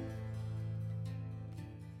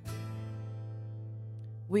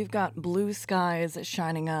 We've got blue skies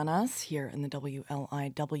shining on us here in the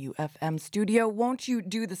WLIWFM studio. Won't you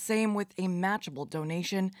do the same with a matchable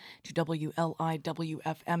donation to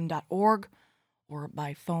WLIWFM.org or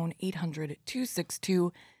by phone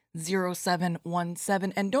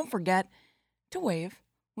 800-262-0717. And don't forget to wave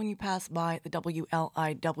when you pass by the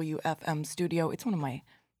WLIWFM studio. It's one of my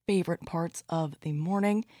favorite parts of the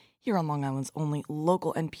morning here on Long Island's only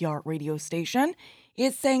local NPR radio station.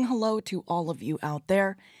 Is saying hello to all of you out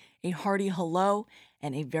there. A hearty hello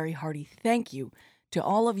and a very hearty thank you to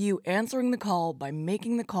all of you answering the call by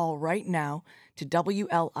making the call right now to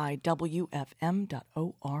WLIWFM.org.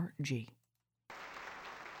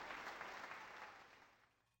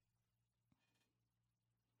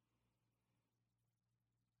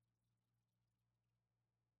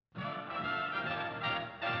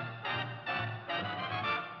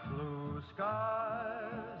 Blue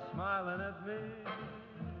skies smiling at me,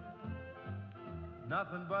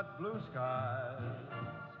 nothing but blue skies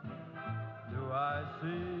do I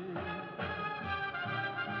see.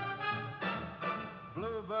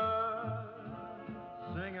 Bluebirds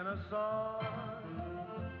singing a song,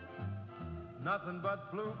 nothing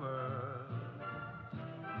but bluebirds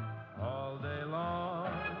all day long.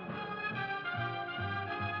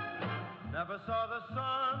 Never saw the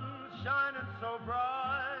sun shining so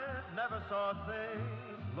bright, never saw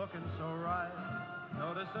things looking so right.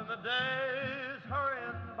 Noticing the days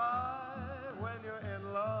hurrying by, when you're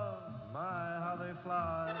in love, my, how they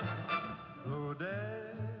fly. Blue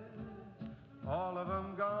days, all of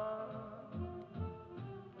them gone,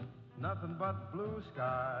 nothing but blue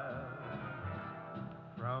skies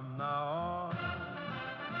from now on.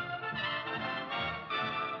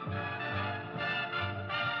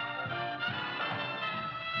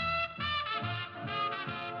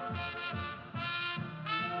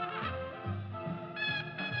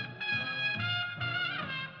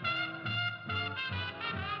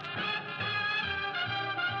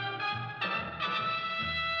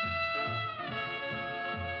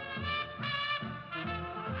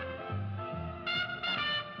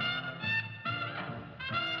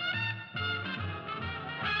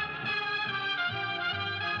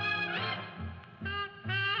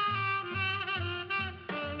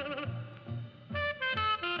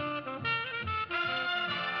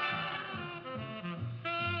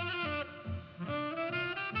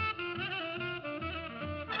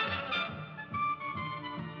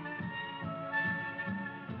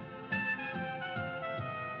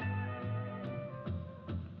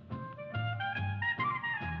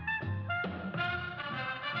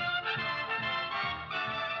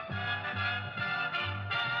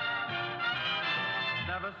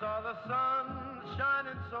 Never saw the sun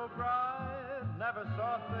shining so bright. Never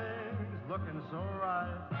saw things looking so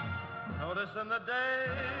right. Noticing the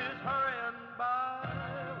days hurrying by.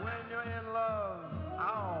 When you're in love,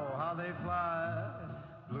 ow, how they fly.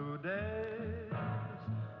 Blue days,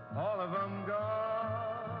 all of them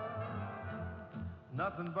gone.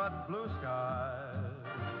 Nothing but blue skies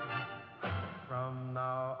from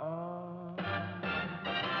now on.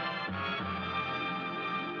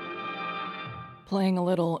 Playing a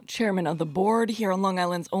little Chairman of the Board here on Long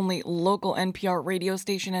Island's only local NPR radio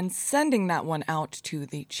station, and sending that one out to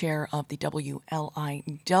the chair of the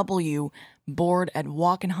WLIW board at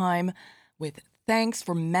Wachenheim with thanks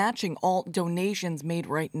for matching all donations made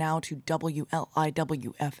right now to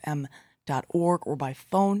WLIWFM.org or by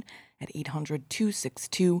phone at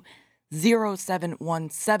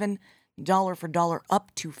 800-262-0717. Dollar for dollar,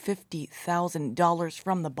 up to $50,000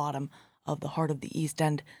 from the bottom of the heart of the East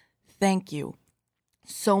End. Thank you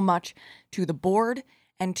so much to the board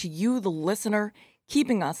and to you, the listener,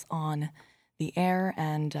 keeping us on the air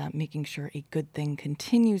and making sure a good thing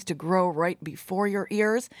continues to grow right before your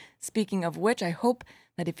ears. Speaking of which, I hope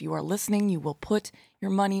that if you are listening, you will put your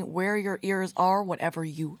money where your ears are. Whatever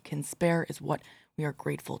you can spare is what we are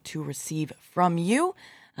grateful to receive from you.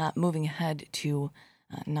 Moving ahead to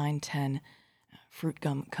 910 Fruit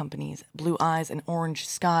Gum Company's Blue Eyes and Orange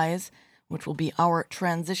Skies, which will be our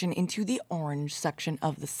transition into the orange section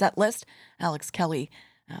of the set list. Alex Kelly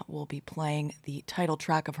will be playing the title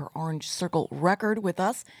track of her Orange Circle record with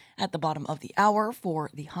us at the bottom of the hour for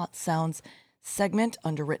the Hot Sounds segment,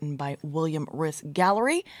 underwritten by William Riss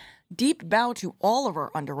Gallery. Deep bow to all of our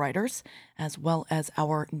underwriters, as well as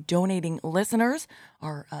our donating listeners,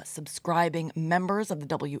 our subscribing members of the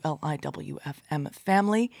WLIWFM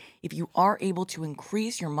family. If you are able to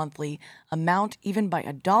increase your monthly amount even by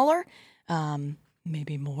 $1,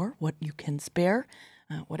 maybe more, what you can spare,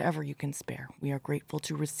 whatever you can spare, we are grateful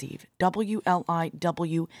to receive.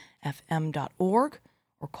 WLIWFM.org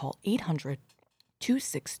or call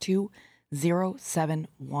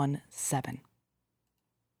 800-262-0717.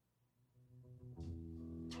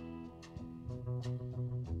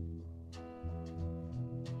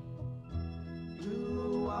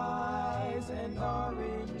 Blue eyes and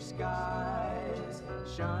orange skies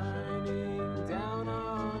shining down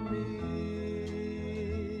on me.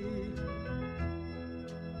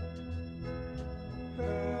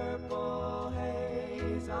 Purple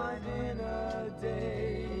haze, I'm in a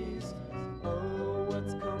daze. Oh,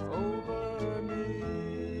 what's come over me?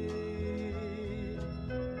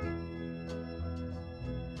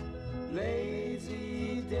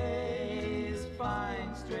 Lazy days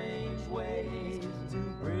find strange ways to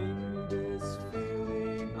bring this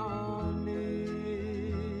feeling on me.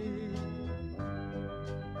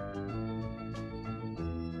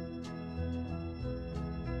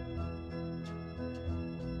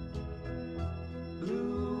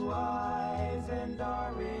 Blue eyes and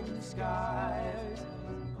orange skies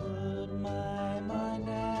put my mind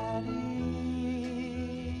at ease.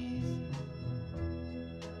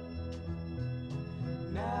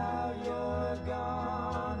 Now you're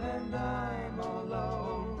gone and I'm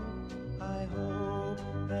alone. I hope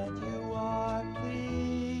that you are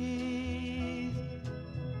pleased.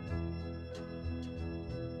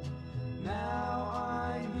 Now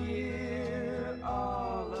I'm here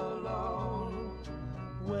all alone,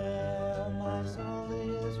 where my soul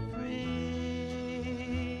is free.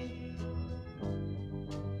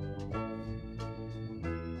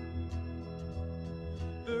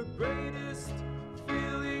 The greatest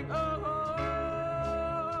feeling of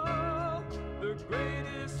all, the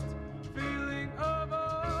greatest feeling of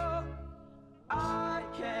all, I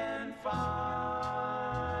can find,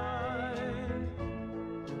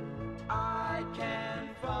 I can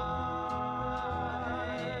find.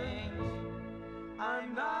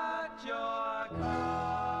 I'm not your kind.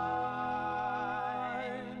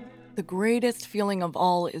 The greatest feeling of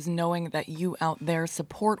all is knowing that you out there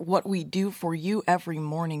support what we do for you every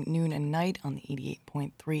morning, noon, and night on the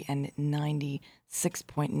 88.3 and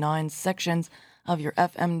 96.9 sections of your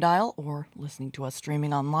FM dial, or listening to us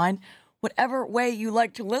streaming online. Whatever way you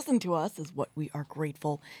like to listen to us is what we are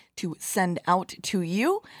grateful to send out to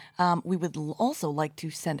you. We would also like to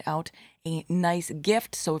send out a nice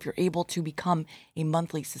gift. So if you're able to become a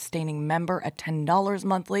monthly sustaining member at $10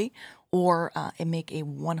 monthly, or make a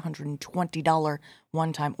 $120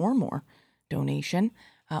 one-time or more donation,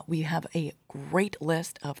 we have a great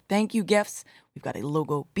list of thank you gifts. We've got a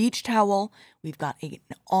logo beach towel. We've got an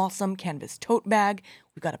awesome canvas tote bag.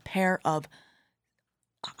 We've got a pair of,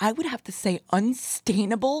 I would have to say,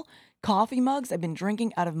 unstainable coffee mugs. I've been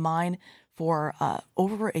drinking out of mine for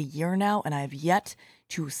over a year now, and I have yet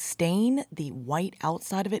to stain the white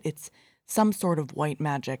outside of it. It's some sort of white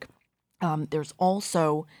magic. There's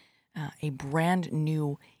also a brand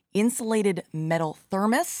new insulated metal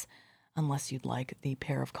thermos, unless you'd like the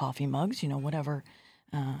pair of coffee mugs, whatever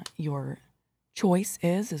your choice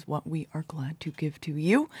is what we are glad to give to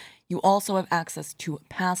you. You also have access to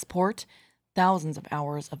Passport, thousands of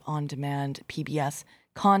hours of on-demand PBS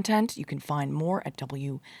content. You can find more at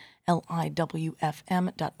WLIWFM.org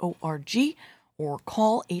or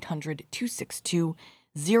call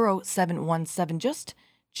 800-262-0717. Just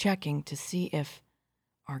checking to see if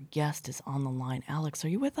our guest is on the line. Alex, are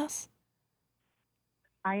you with us?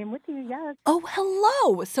 I am with you, yes. Oh,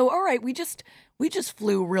 hello. So, all right, we just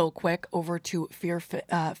flew real quick over to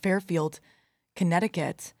Fairfield,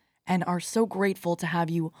 Connecticut, and are so grateful to have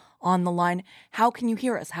you on the line. How can you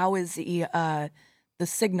hear us? How is the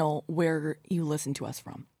signal where you listen to us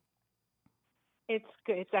from? It's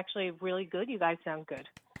good. It's actually really good. You guys sound good.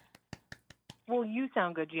 Well, you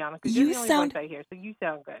sound good, Gianna, because You you're the only sound- voice I hear, so you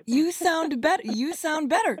sound good. You sound better. You sound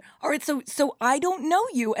better. All right, so I don't know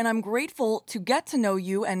you, and I'm grateful to get to know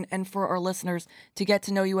you, and for our listeners to get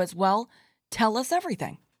to know you as well. Tell us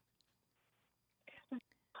everything.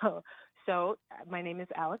 So, my name is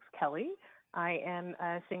Alex Kelly. I am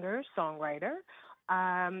a singer-songwriter.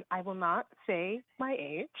 I will not say my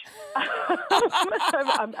age.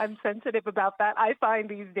 I'm sensitive about that, I find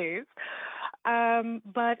these days.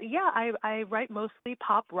 But yeah, I write mostly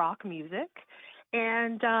pop rock music.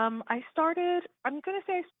 And I started, I'm going to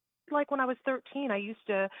say, like when I was 13, I used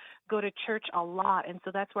to go to church a lot. And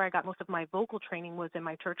so that's where I got most of my vocal training, was in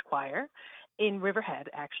my church choir in Riverhead,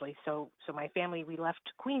 actually. So my family, we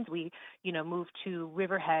left Queens. We, moved to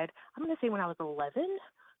Riverhead, I'm going to say when I was 11.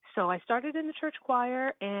 So I started in the church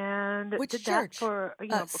choir and Which did church? that for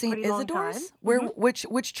a St. pretty long time. Isidore's? Where?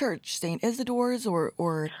 Which church? St. Isidore's or?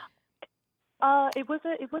 It was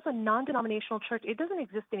a non-denominational church. It doesn't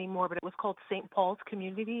exist anymore, but it was called St. Paul's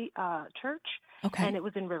Community Church, Okay. and it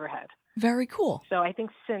was in Riverhead. Very cool. So I think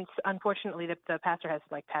since, unfortunately, the pastor has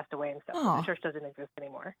passed away and stuff, so Aw. the church doesn't exist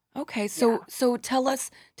anymore. Okay, so tell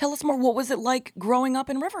us more. What was it like growing up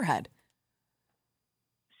in Riverhead?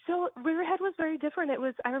 So Riverhead was very different.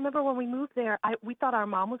 I remember when we moved there, we thought our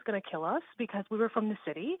mom was going to kill us because we were from the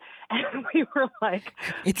city, and we were like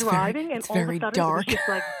driving, and all of a sudden dark. it was just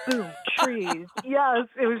like boom, trees. Yes,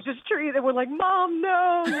 it was just trees, and we're like, Mom,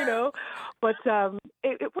 no, But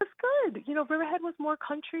it was good. Riverhead was more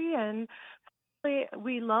country, and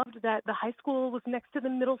we loved that the high school was next to the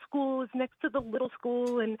middle school, was next to the little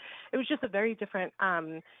school, and it was just a very different,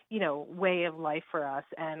 way of life for us.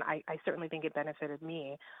 And I certainly think it benefited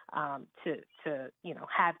me to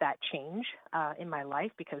have that change in my life,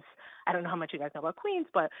 because I don't know how much you guys know about Queens,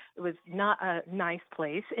 but it was not a nice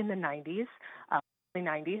place in the 90s. Early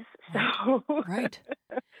 90s, so Right. so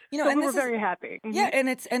and we were this is- very happy. Yeah, and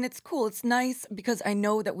it's cool. It's nice because I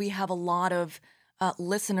know that we have a lot of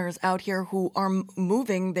listeners out here who are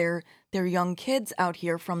moving their young kids out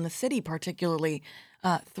here from the city, particularly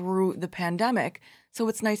through the pandemic. So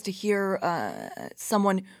it's nice to hear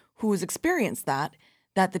someone who has experienced that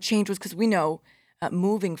the change was, because we know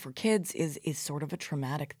moving for kids is sort of a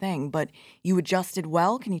traumatic thing. But you adjusted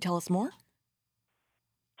well. Can you tell us more?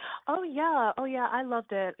 Oh yeah, I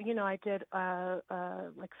loved it. I did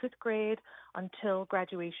like 5th grade until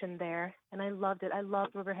graduation there, and I loved it. I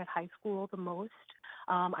loved Riverhead High School the most.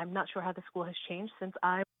 I'm not sure how the school has changed since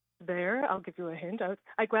I was there. I'll give you a hint.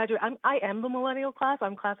 I graduated. I am the millennial class.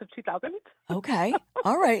 I'm class of 2000. Okay,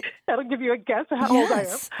 all right. That'll give you a guess of how old I am.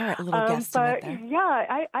 Yes. All right, a little guesstimate But there.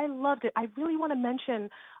 yeah, I loved it. I really want to mention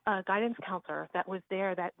a guidance counselor that was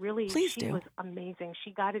there that really, Please she do. was amazing.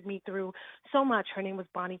 She guided me through so much. Her name was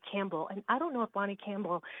Bonnie Campbell. And I don't know if Bonnie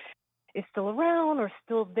Campbell is still around or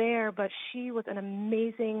still there, but she was an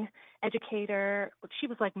amazing educator. She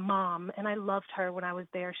was like mom, and I loved her when I was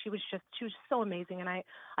there. She was so amazing. And I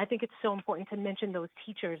think it's so important to mention those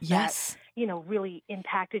teachers Yes. that, really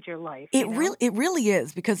impacted your life. It really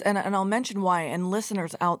is, because and I'll mention why. And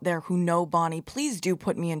listeners out there who know Bonnie, please do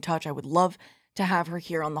put me in touch. I would love to have her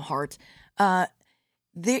here on The Heart.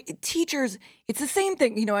 The teachers, it's the same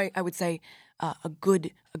thing. I would say a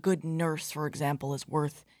good nurse, for example, is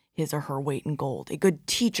worth his or her weight in gold. A good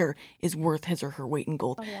teacher is worth his or her weight in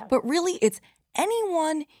gold. Oh, yeah. But really, it's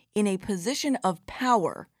anyone in a position of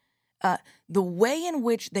power, the way in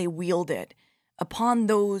which they wield it upon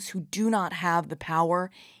those who do not have the power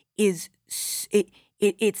is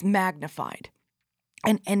it's magnified.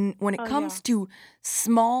 And when it comes to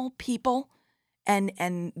small people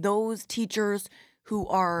and those teachers who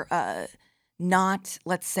are not,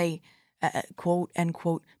 let's say, quote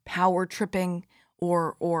unquote power tripping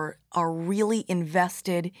or are really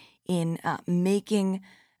invested in making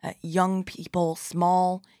young people,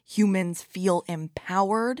 small humans, feel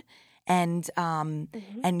empowered and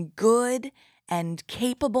and good and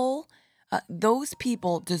capable. Those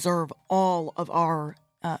people deserve all of our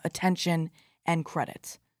attention and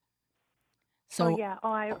credit. So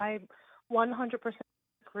I 100%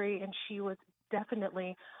 agree, and she was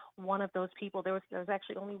definitely one of those people. There was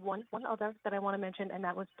actually only one other that I want to mention, and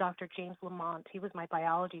that was Dr. James Lamont. He was my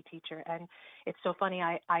biology teacher, and it's so funny.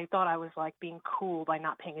 I thought I was like being cool by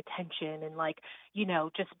not paying attention and like, you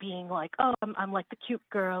know, just being like, oh, I'm like the cute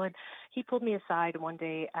girl. And he pulled me aside one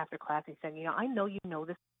day after class. He said, you know, I know you know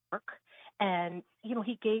this work. And, you know,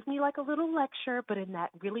 he gave me like a little lecture, but in that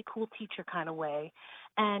really cool teacher kind of way.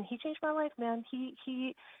 And he changed my life, man.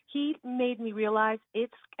 He made me realize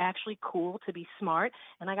it's actually cool to be smart.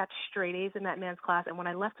 And I got straight A's in that man's class. And when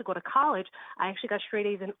I left to go to college, I actually got straight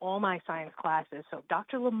A's in all my science classes. So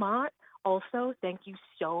Dr. Lamont, also, thank you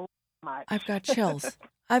so much. I've got chills.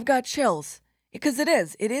 I've got chills because it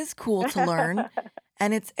is cool to learn.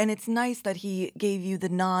 And it's nice that he gave you the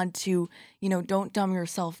nod to, you know, don't dumb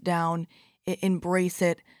yourself down, embrace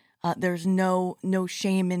it. There's no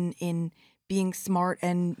shame in being smart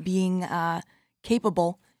and being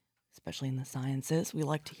capable, especially in the sciences. We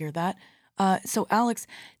like to hear that. So Alex,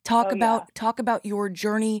 talk about your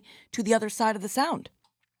journey to the other side of the sound.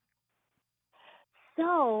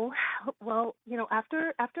 So, well, you know,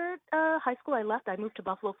 after high school, I left. I moved to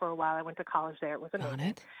Buffalo for a while. I went to college there. It was amazing. Got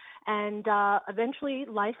it. And eventually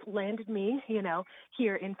life landed me, you know,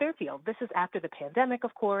 here in Fairfield. This is after the pandemic,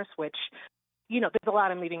 of course, which, you know, there's a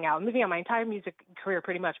lot I'm leaving out. I'm leaving out my entire music career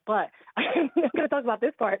pretty much, but I'm going to talk about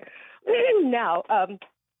this part now.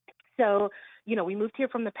 So, you know, we moved here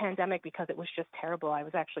from the pandemic because it was just terrible. I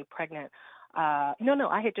was actually pregnant. No,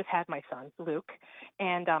 I had just had my son, Luke,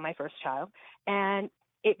 and my first child. And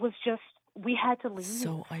it was just, we had to leave.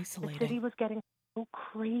 So isolating. The city was getting so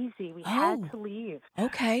crazy. We had to leave.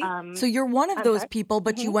 Okay. So you're one of those sorry? people,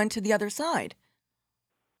 but you went to the other side.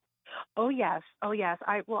 Oh yes.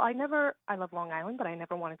 I love Long Island, but I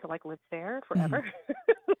never wanted to like live there forever.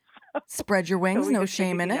 Spread your wings, we no just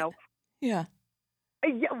shame figured, in you it. know, Yeah.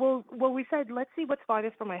 Yeah, well, we said, let's see what's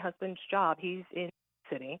farthest from my husband's job. He's in the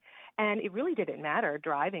city, and it really didn't matter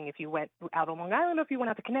driving if you went out on Long Island or if you went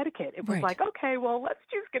out to Connecticut. It was Right. like, okay, well, let's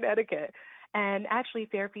choose Connecticut. And actually,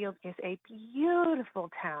 Fairfield is a beautiful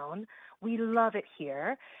town. We love it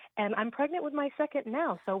here, and I'm pregnant with my second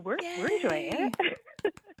now, so we're enjoying it.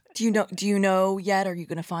 Do you know yet? Are you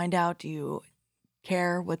going to find out? Do you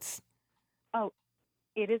care? What's? Oh,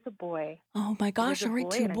 it is a boy. Oh my gosh! It is a All right,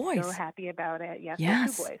 boy, two and boys. I'm so happy about it. Yes,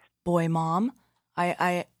 Yes, two boys. boy, mom.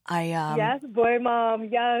 Yes, boy, mom.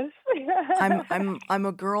 Yes. I'm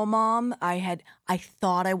a girl mom. I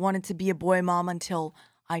thought I wanted to be a boy mom until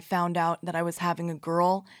I found out that I was having a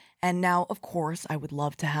girl, and now, of course, I would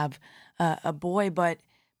love to have a boy, but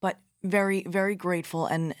very, very grateful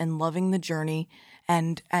and loving the journey,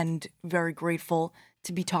 and very grateful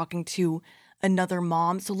to be talking to another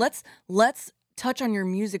mom. So let's touch on your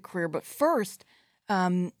music career, but first,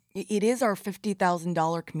 it is our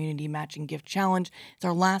 $50,000 community matching gift challenge. It's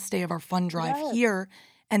our last day of our fund drive here,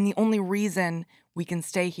 and the only reason we can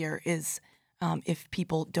stay here is if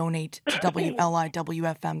people donate to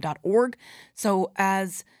WLIWFM.org. So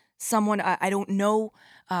as someone, I don't know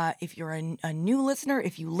if you're a new listener,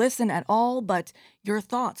 if you listen at all, but your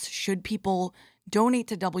thoughts, should people donate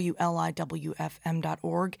to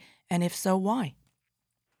WLIWFM.org, and if so, why?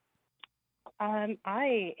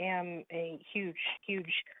 I am a huge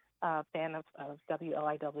fan of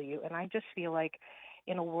WLIW, and I just feel like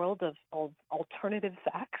in a world of alternative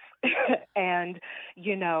facts and,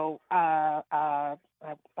 you know, how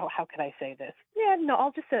could I say this? Yeah, no,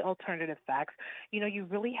 I'll just say alternative facts. You know, you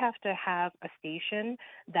really have to have a station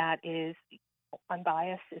that is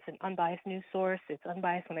unbiased. It's an unbiased news source. It's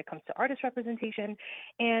unbiased when it comes to artist representation,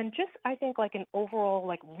 and just, I think, like an overall,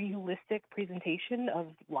 like, realistic presentation of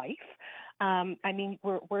life. I mean,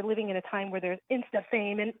 we're living in a time where there's Insta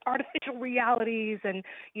fame and artificial realities, and,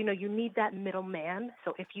 you know, you need that middleman.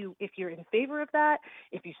 So if you're in favor of that,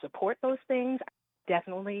 if you support those things, I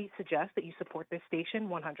definitely suggest that you support this station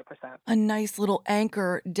 100%. A nice little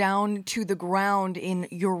anchor down to the ground in,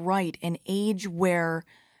 you're right, an age where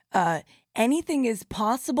anything is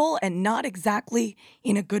possible and not exactly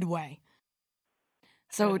in a good way.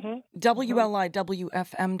 So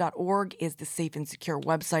WLIWFM.org is the Safe and Secure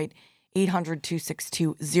website.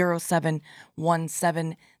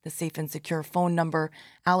 800-262-0717, the Safe and Secure phone number.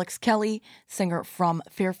 Alex Kelly, singer from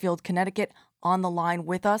Fairfield, Connecticut, on the line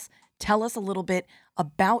with us. Tell us a little bit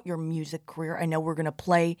about your music career. I know we're going to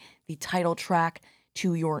play the title track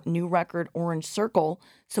to your new record, Orange Circle.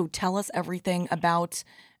 So tell us everything about,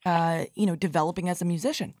 developing as a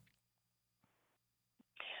musician.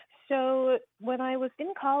 So when I was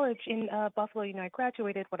in college in Buffalo, I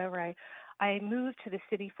graduated, I moved to the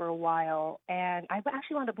city for a while, and I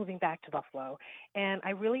actually wound up moving back to Buffalo. And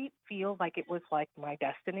I really feel like it was like my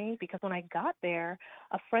destiny, because when I got there,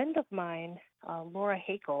 a friend of mine, Laura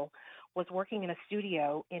Hakel, was working in a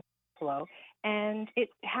studio in Buffalo, and it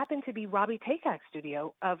happened to be Robbie Takak's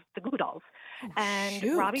studio of the Goo Goo Dolls. And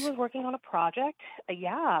shoot. Robbie was working on a project,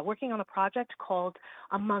 called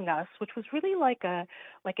Among Us, which was really like an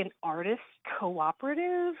artist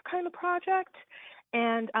cooperative kind of project.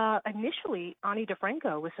 And initially, Ani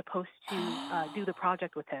DeFranco was supposed to do the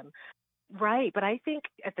project with him. Right, but I think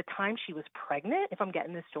at the time she was pregnant, if I'm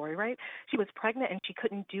getting this story right. She was pregnant and she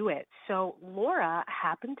couldn't do it. So Laura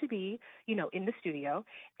happened to be, in the studio,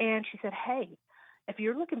 and she said, hey, if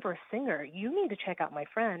you're looking for a singer, you need to check out my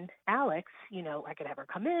friend, Alex. I could have her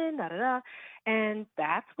come in, da-da-da. And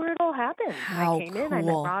that's where it all happened. How I came in, I met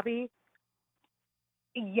cool. Robbie.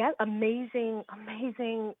 Yeah, amazing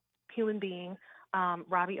human being.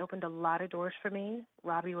 Robbie opened a lot of doors for me.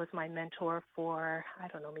 Robbie was my mentor for, I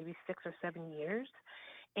don't know, maybe 6 or 7 years.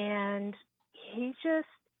 And he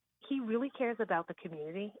really cares about the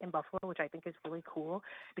community in Buffalo, which I think is really cool,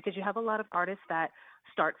 because you have a lot of artists that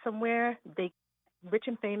start somewhere, they rich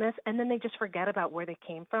and famous, and then they just forget about where they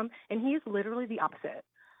came from. And he is literally the opposite.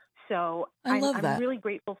 So I love I'm that. really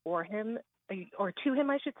grateful for him, or to him,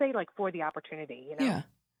 I should say, for the opportunity, Yeah.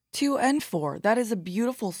 2 and 4. That is a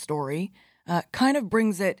beautiful story. Kind of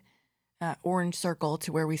brings it, Orange Circle,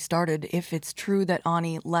 to where we started. If it's true that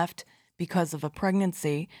Ani left because of a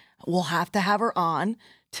pregnancy, we'll have to have her on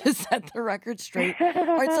to set the record straight.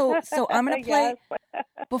 All right, so I'm going to play, Yes.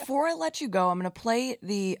 before I let you go, I'm going to play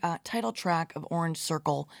the title track of Orange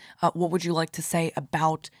Circle. What would you like to say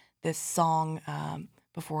about this song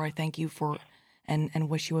before I thank you for and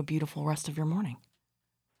wish you a beautiful rest of your morning?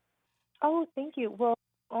 Oh, thank you. Well,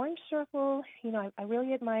 Orange Circle, I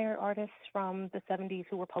really admire artists from the 70s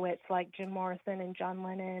who were poets like Jim Morrison and John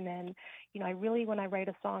Lennon. And, I really, when I write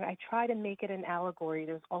a song, I try to make it an allegory.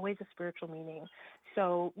 There's always a spiritual meaning.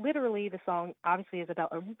 So literally the song obviously is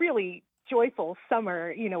about a really joyful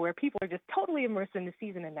summer, where people are just totally immersed in the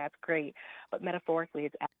season, and that's great. But metaphorically,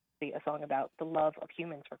 it's actually a song about the love of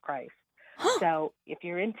humans for Christ. So if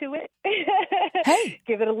you're into it, Hey.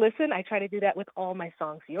 give it a listen. I try to do that with all my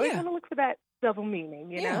songs. You always Yeah. want to look for that double meaning,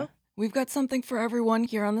 you know? We've got something for everyone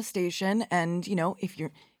here on the station, and if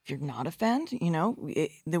you're not a fan,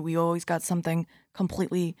 that we always got something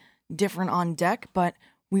completely different on deck. But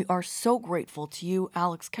we are so grateful to you,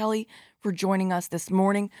 Alex Kelly, for joining us this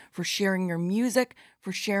morning, for sharing your music,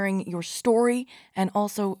 for sharing your story, and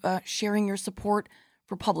also sharing your support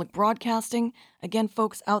for public broadcasting. Again,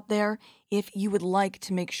 folks out there, if you would like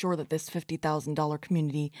to make sure that this $50,000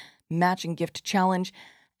 community matching gift challenge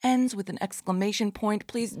ends with an exclamation point,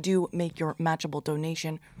 please do make your matchable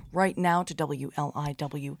donation right now to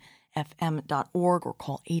WLIWFM.org or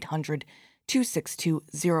call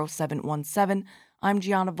 800-262-0717. I'm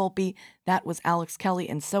Gianna Volpe. That was Alex Kelly,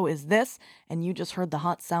 and so is this. And you just heard the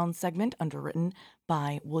Hot Sound segment underwritten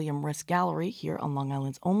by William Risk Gallery here on Long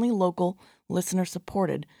Island's only local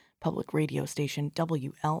listener-supported public radio station,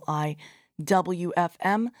 WLIWFM.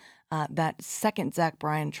 That second Zach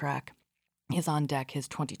Bryan track is on deck, his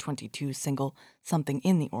 2022 single, Something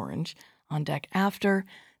in the Orange, on deck after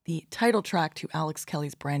the title track to Alex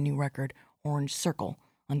Kelly's brand new record, Orange Circle,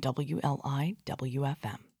 on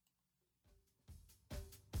WLIWFM.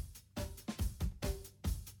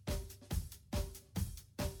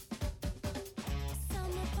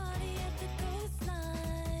 Summer party at the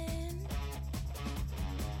coastline.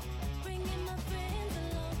 Bringing my friends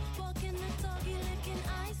along, walking the doggy, licking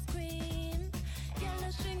ice cream.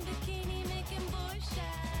 Yellow string bikini making boys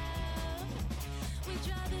shout. We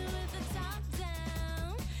drive it with the top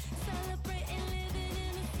down, celebrating living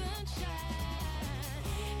in the sunshine.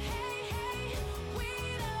 Hey, hey, we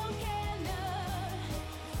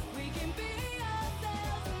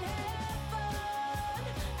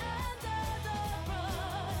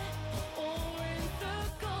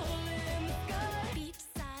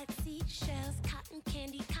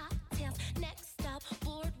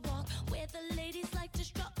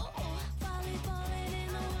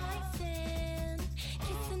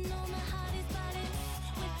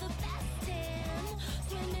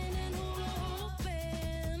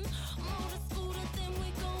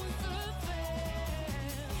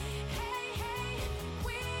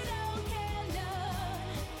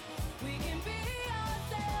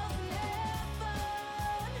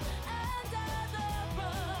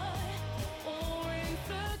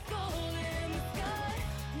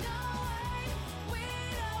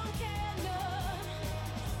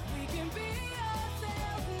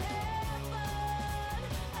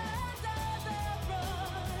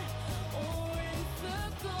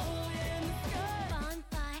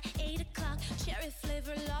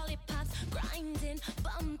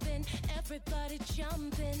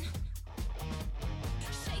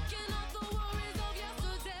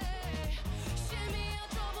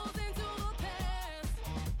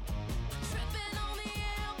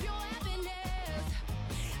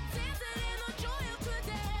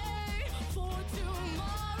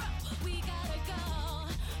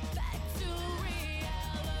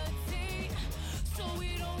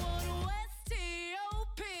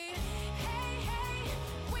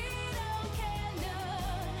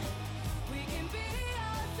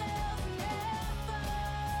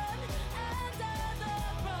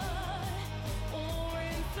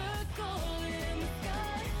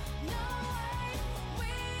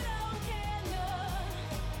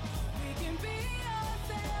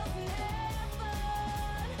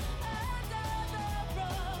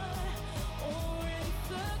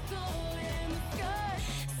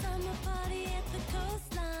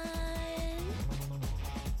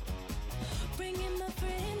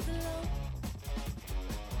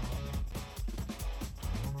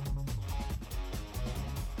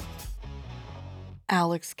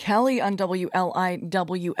Alex Kelly on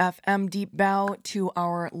WLIWFM. Deep bow to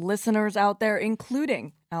our listeners out there,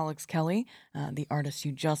 including Alex Kelly, the artist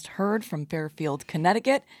you just heard from Fairfield,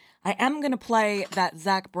 Connecticut. I am going to play that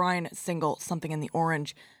Zach Bryan single, Something in the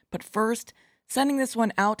Orange. But first, sending this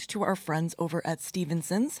one out to our friends over at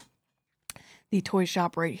Stevenson's, the toy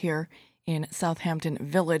shop right here in Southampton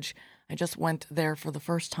Village. I just went there for the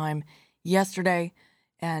first time yesterday,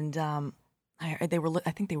 and I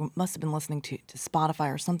think they must have been listening to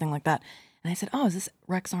Spotify or something like that. And I said, "Oh, is this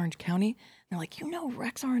Rex Orange County?" And they're like, "You know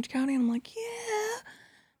Rex Orange County?" And I'm like, "Yeah,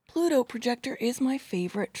 Pluto Projector is my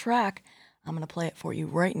favorite track." I'm going to play it for you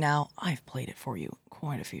right now. I've played it for you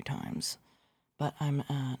quite a few times, but I'm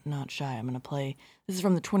not shy. I'm going to play, this is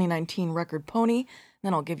from the 2019 record Pony.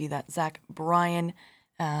 Then I'll give you that Zach Bryan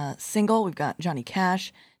single. We've got Johnny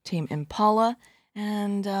Cash, Tame Impala,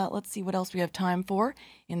 and let's see what else we have time for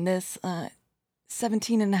in this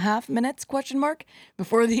 17 and a half minutes,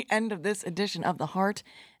 before the end of this edition of The Heart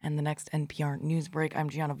and the next NPR news break. I'm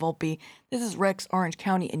Gianna Volpe. This is Rex Orange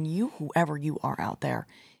County, and you, whoever you are out there,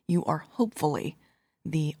 you are hopefully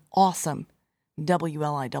the awesome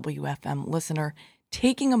WLIWFM listener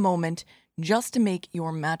taking a moment just to make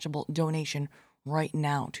your matchable donation right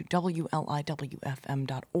now to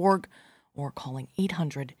WLIWFM.org or calling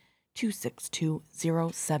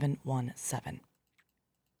 800-262-0717.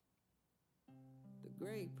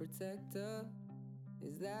 Great protector,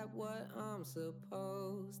 is that what I'm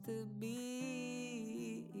supposed to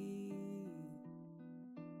be?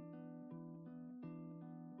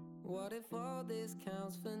 What if all this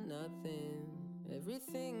counts for nothing?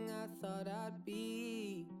 Everything I thought I'd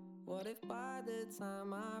be. What if by the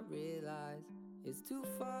time I realize it's too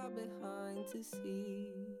far behind to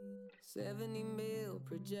see? 70 mil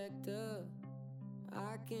projector,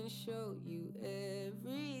 I can show you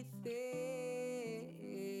everything,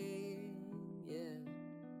 yeah.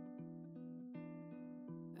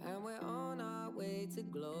 And we're on our way to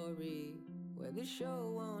glory, where the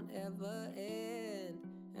show won't ever end,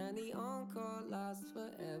 and the encore lasts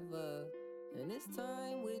forever, and it's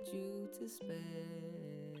time with you to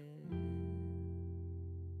spend.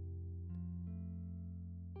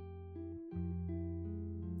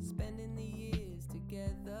 Spending the years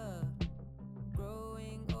together,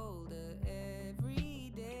 growing older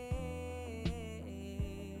every day.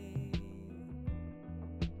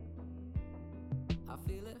 I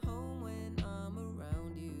feel at home when I'm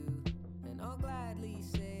around you, and I'll gladly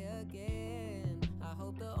say again, I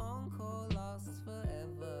hope the encore lasts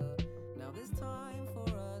forever. Now there's time for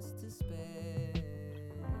us to spend,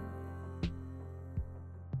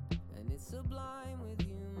 and it's sublime with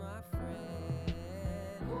you, my friend.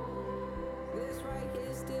 This right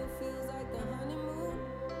here still feels like the honeymoon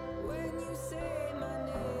when you say my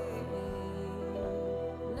name.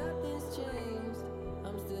 Nothing's changed,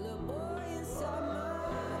 I'm still a boy inside my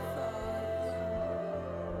thoughts.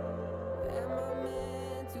 Am I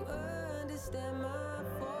meant to understand my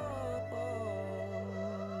faults?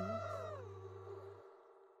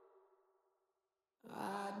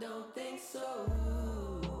 I don't think so.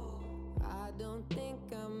 I don't think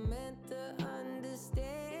I'm meant to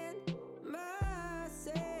understand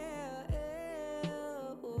myself.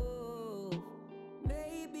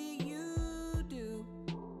 Maybe you do,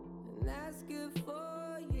 and that's good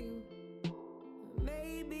for you.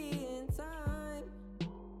 Maybe in time,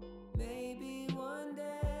 maybe one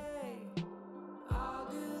day I'll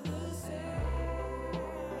do the same.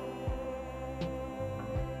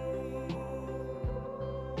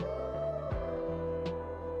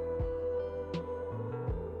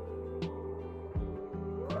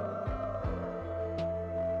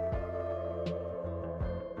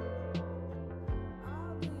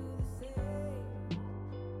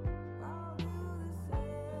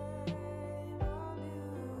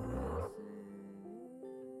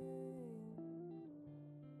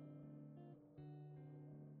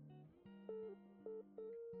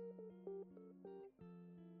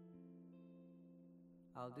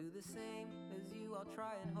 I'll do the same as you, I'll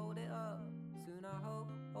try and hold it up. Soon I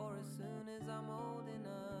hope, or as soon as I'm old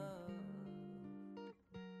enough.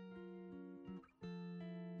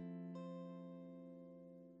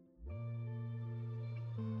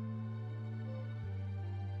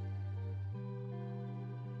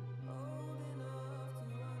 Old enough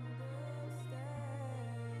to understand.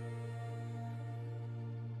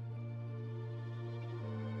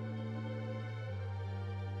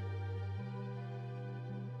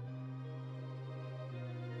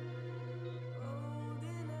 Old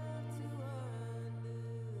enough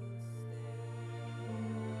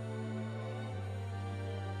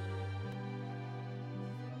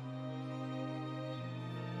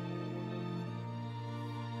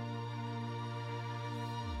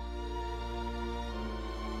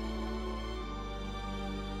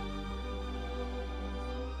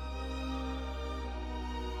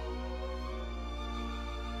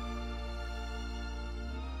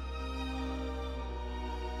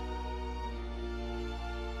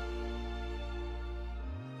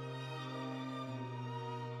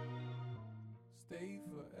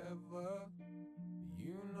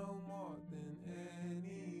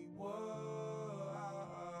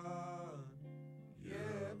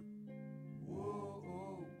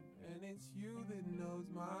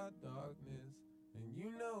my darkness, and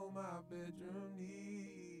you know my bedroom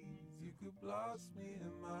needs. You could blast me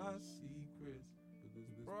in my secrets, but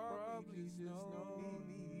there's probably just no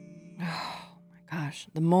need. Oh my gosh,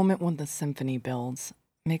 the moment when the symphony builds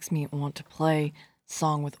makes me want to play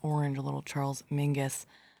Song with Orange, Little Charles Mingus.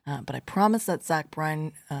 But I promise that Zach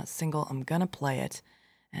Bryan single, I'm gonna play it.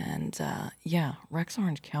 And yeah, Rex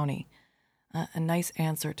Orange County, a nice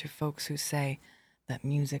answer to folks who say that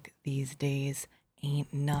music these days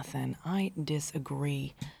ain't nothing. I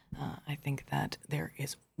disagree. I think that there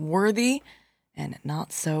is worthy and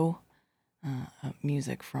not so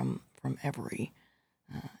music from every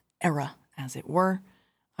era, as it were.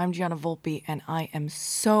 I'm Gianna Volpe, and I am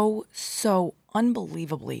so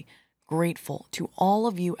unbelievably grateful to all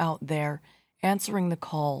of you out there answering the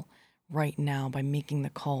call right now by making the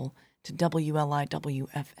call to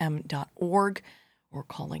WLIWFM.org or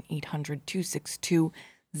calling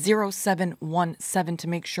 800-262-0717 to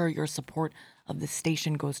make sure your support of the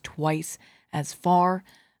station goes twice as far.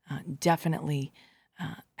 Definitely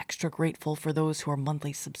extra grateful for those who are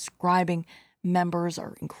monthly subscribing members,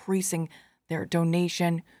 are increasing their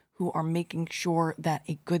donation, who are making sure that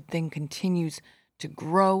a good thing continues to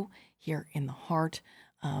grow here in the heart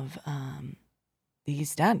of the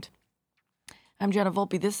East End. I'm Gianna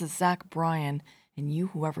Volpe. This is Zach Bryan, and you,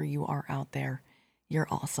 whoever you are out there, you're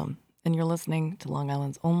awesome. And you're listening to Long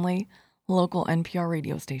Island's only local NPR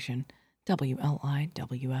radio station,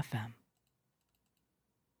 WLIWFM.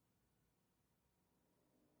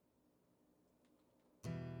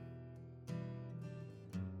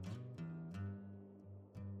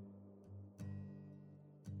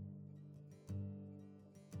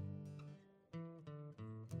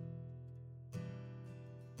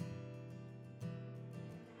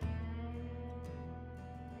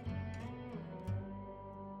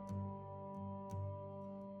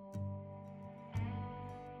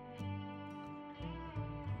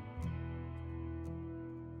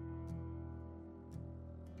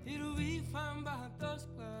 It'll be fine by dusk,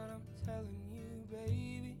 but I'm telling you,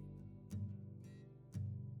 baby.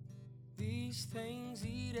 These things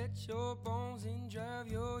eat at your bones and drive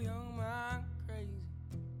your young mind crazy.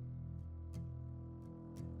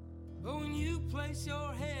 But when you place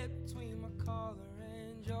your head between my collar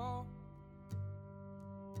and jaw,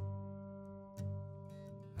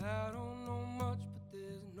 I don't know much, but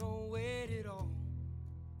there's no weight at all.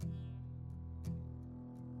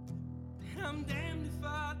 And I'm damned if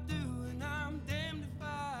I do, and I'm damned if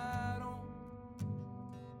I don't.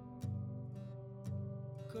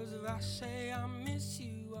 'Cause if I say I miss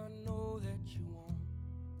you, I know that you won't.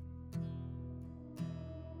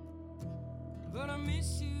 But I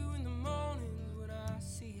miss you in the mornings when I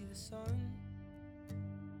see the sun.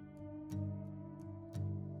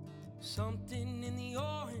 Something in the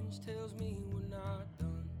orange tells me we're not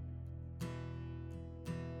done.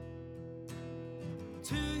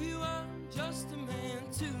 To you I'm just a man,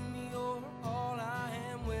 to me you're all I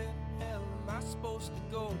am. Where the hell am I supposed to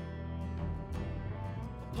go?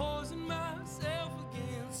 Poison myself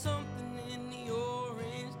again. Something in the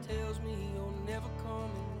orange tells me you're never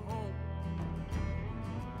coming home.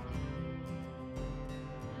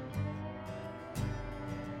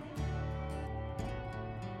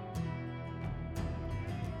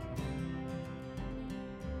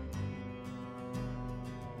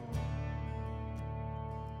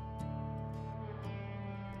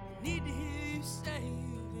 Need to hear you say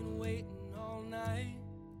you've been waiting all night.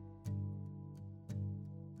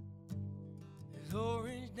 There's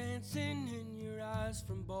orange dancing in your eyes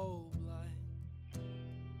from bulb light.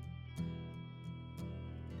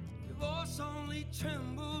 Your voice only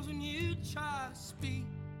trembles when you try to speak.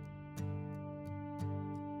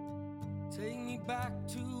 Take me back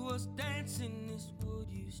to us dancing, this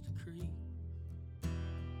wood used to creak.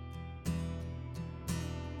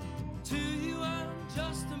 To you I'm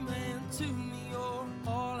just a man, to me you're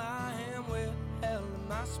all I am. Where the hell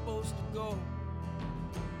am I supposed to go?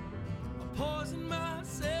 I poison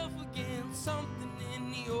myself again. Something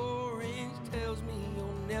in the orange tells me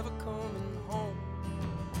you're never coming home.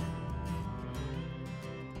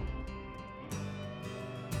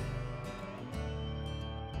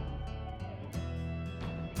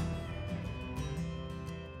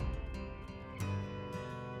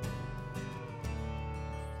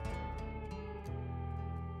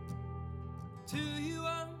 To you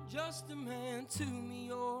I'm just a man, to me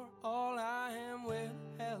you're all I am. Where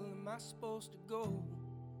the hell am I supposed to go?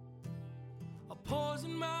 I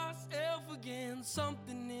poison myself again.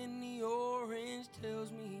 Something in the orange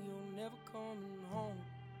tells me you're never coming home.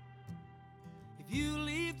 If you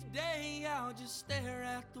leave today, I'll just stare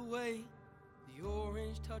at the way the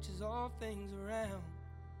orange touches all things around.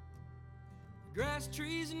 Grass,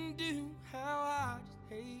 trees, and dew, how I just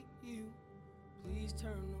hate you. Please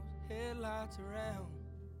turn those headlights around.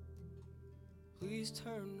 Please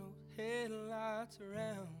turn those headlights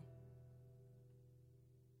around.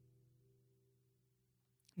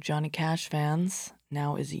 Johnny Cash fans,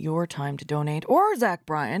 now is your time to donate, or Zach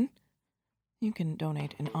Bryan. You can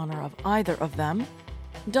donate in honor of either of them.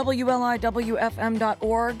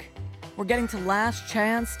 WLIWFM.org. We're getting to last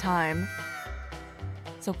chance time,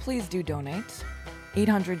 so please do donate.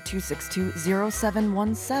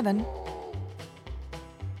 800-262-0717.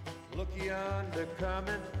 Look yonder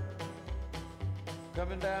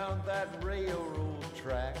coming down that railroad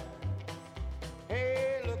track.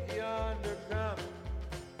 Hey, look yonder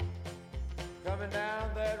coming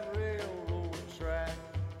down that railroad track.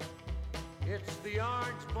 It's the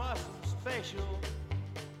Orange Blossom Special,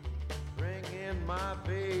 bringing my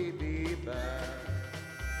baby back.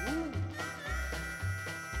 Ooh.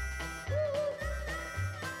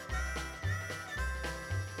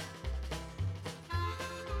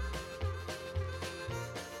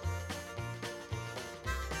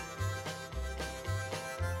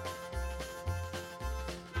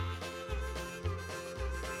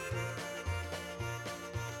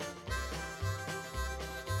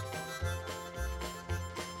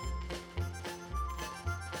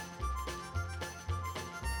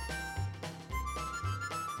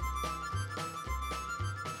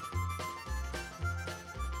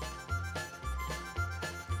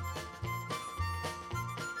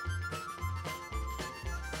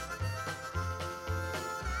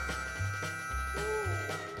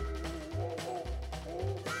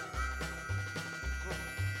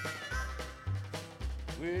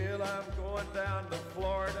 Well, I'm going down to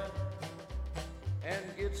Florida and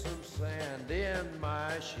get some sand in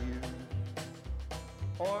my shoe.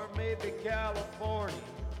 Or maybe California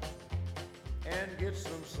and get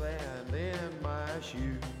some sand in my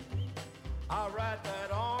shoes. I'll ride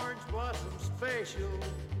that Orange Blossom Special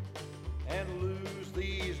and lose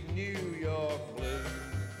these New York blues.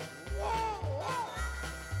 Whoa, whoa.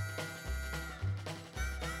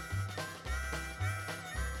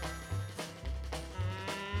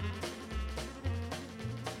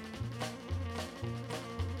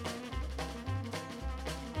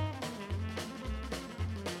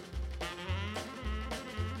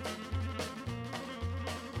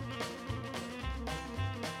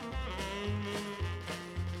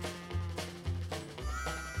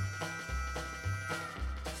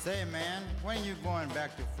 Say, man, when are you going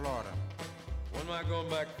back to Florida? When am I going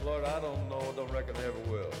back to Florida? I don't know. Don't reckon I ever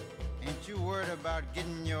will. Ain't you worried about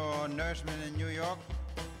getting your nourishment in New York?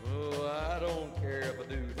 Oh, I don't care if I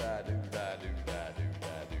do, I do, I do, I do,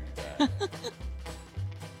 I do, I do.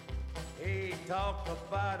 Hey, talk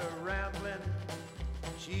about a rambling.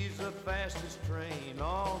 She's the fastest train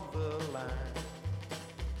on the line.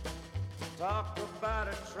 Talk about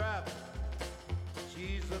a travel.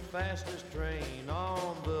 She's the fastest train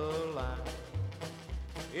on the line.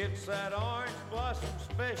 It's that Orange Blossom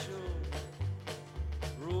Special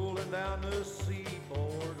rolling down the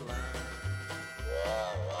seaboard line.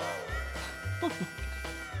 Whoa, whoa.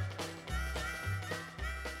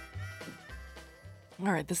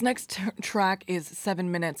 All right, this next track is 7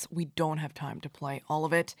 minutes. We don't have time to play all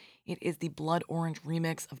of it. It is the Blood Orange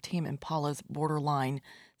remix of Tame Impala's Borderline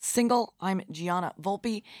single. I'm Gianna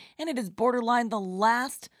Volpe, and it is Borderline, the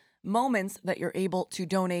last moments that you're able to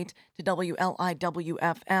donate to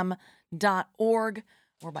WLIWFM.org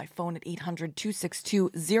or by phone at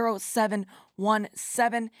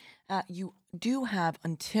 800-262-0717. You do have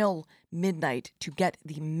until midnight to get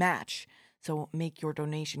the match, so make your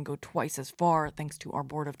donation go twice as far thanks to our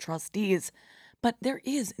Board of Trustees. But there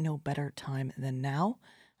is no better time than now.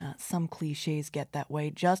 Some cliches get that way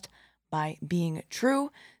just by being true.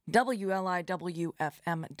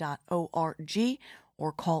 WLIWFM.org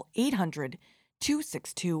or call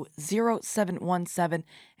 800-262-0717.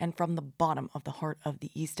 And from the bottom of the heart of the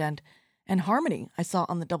East End and Harmony, I saw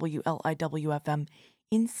on the WLIWFM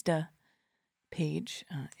Instagram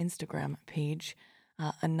page,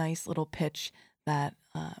 a nice little pitch that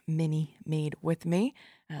Minnie made with me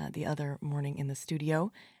the other morning in the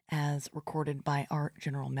studio, as recorded by our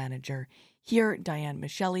general manager here, Diane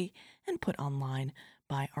Michelli, and put online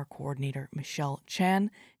by our coordinator, Michelle Chan.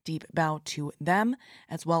 Deep bow to them,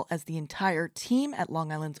 as well as the entire team at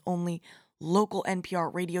Long Island's only local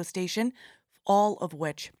NPR radio station, all of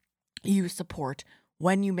which you support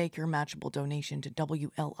when you make your matchable donation to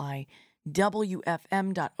WLIWFM.org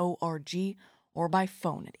or by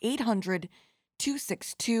phone at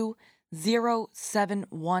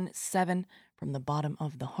 800-262-0717. From the bottom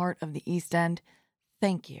of the heart of the East End,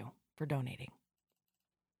 thank you for donating.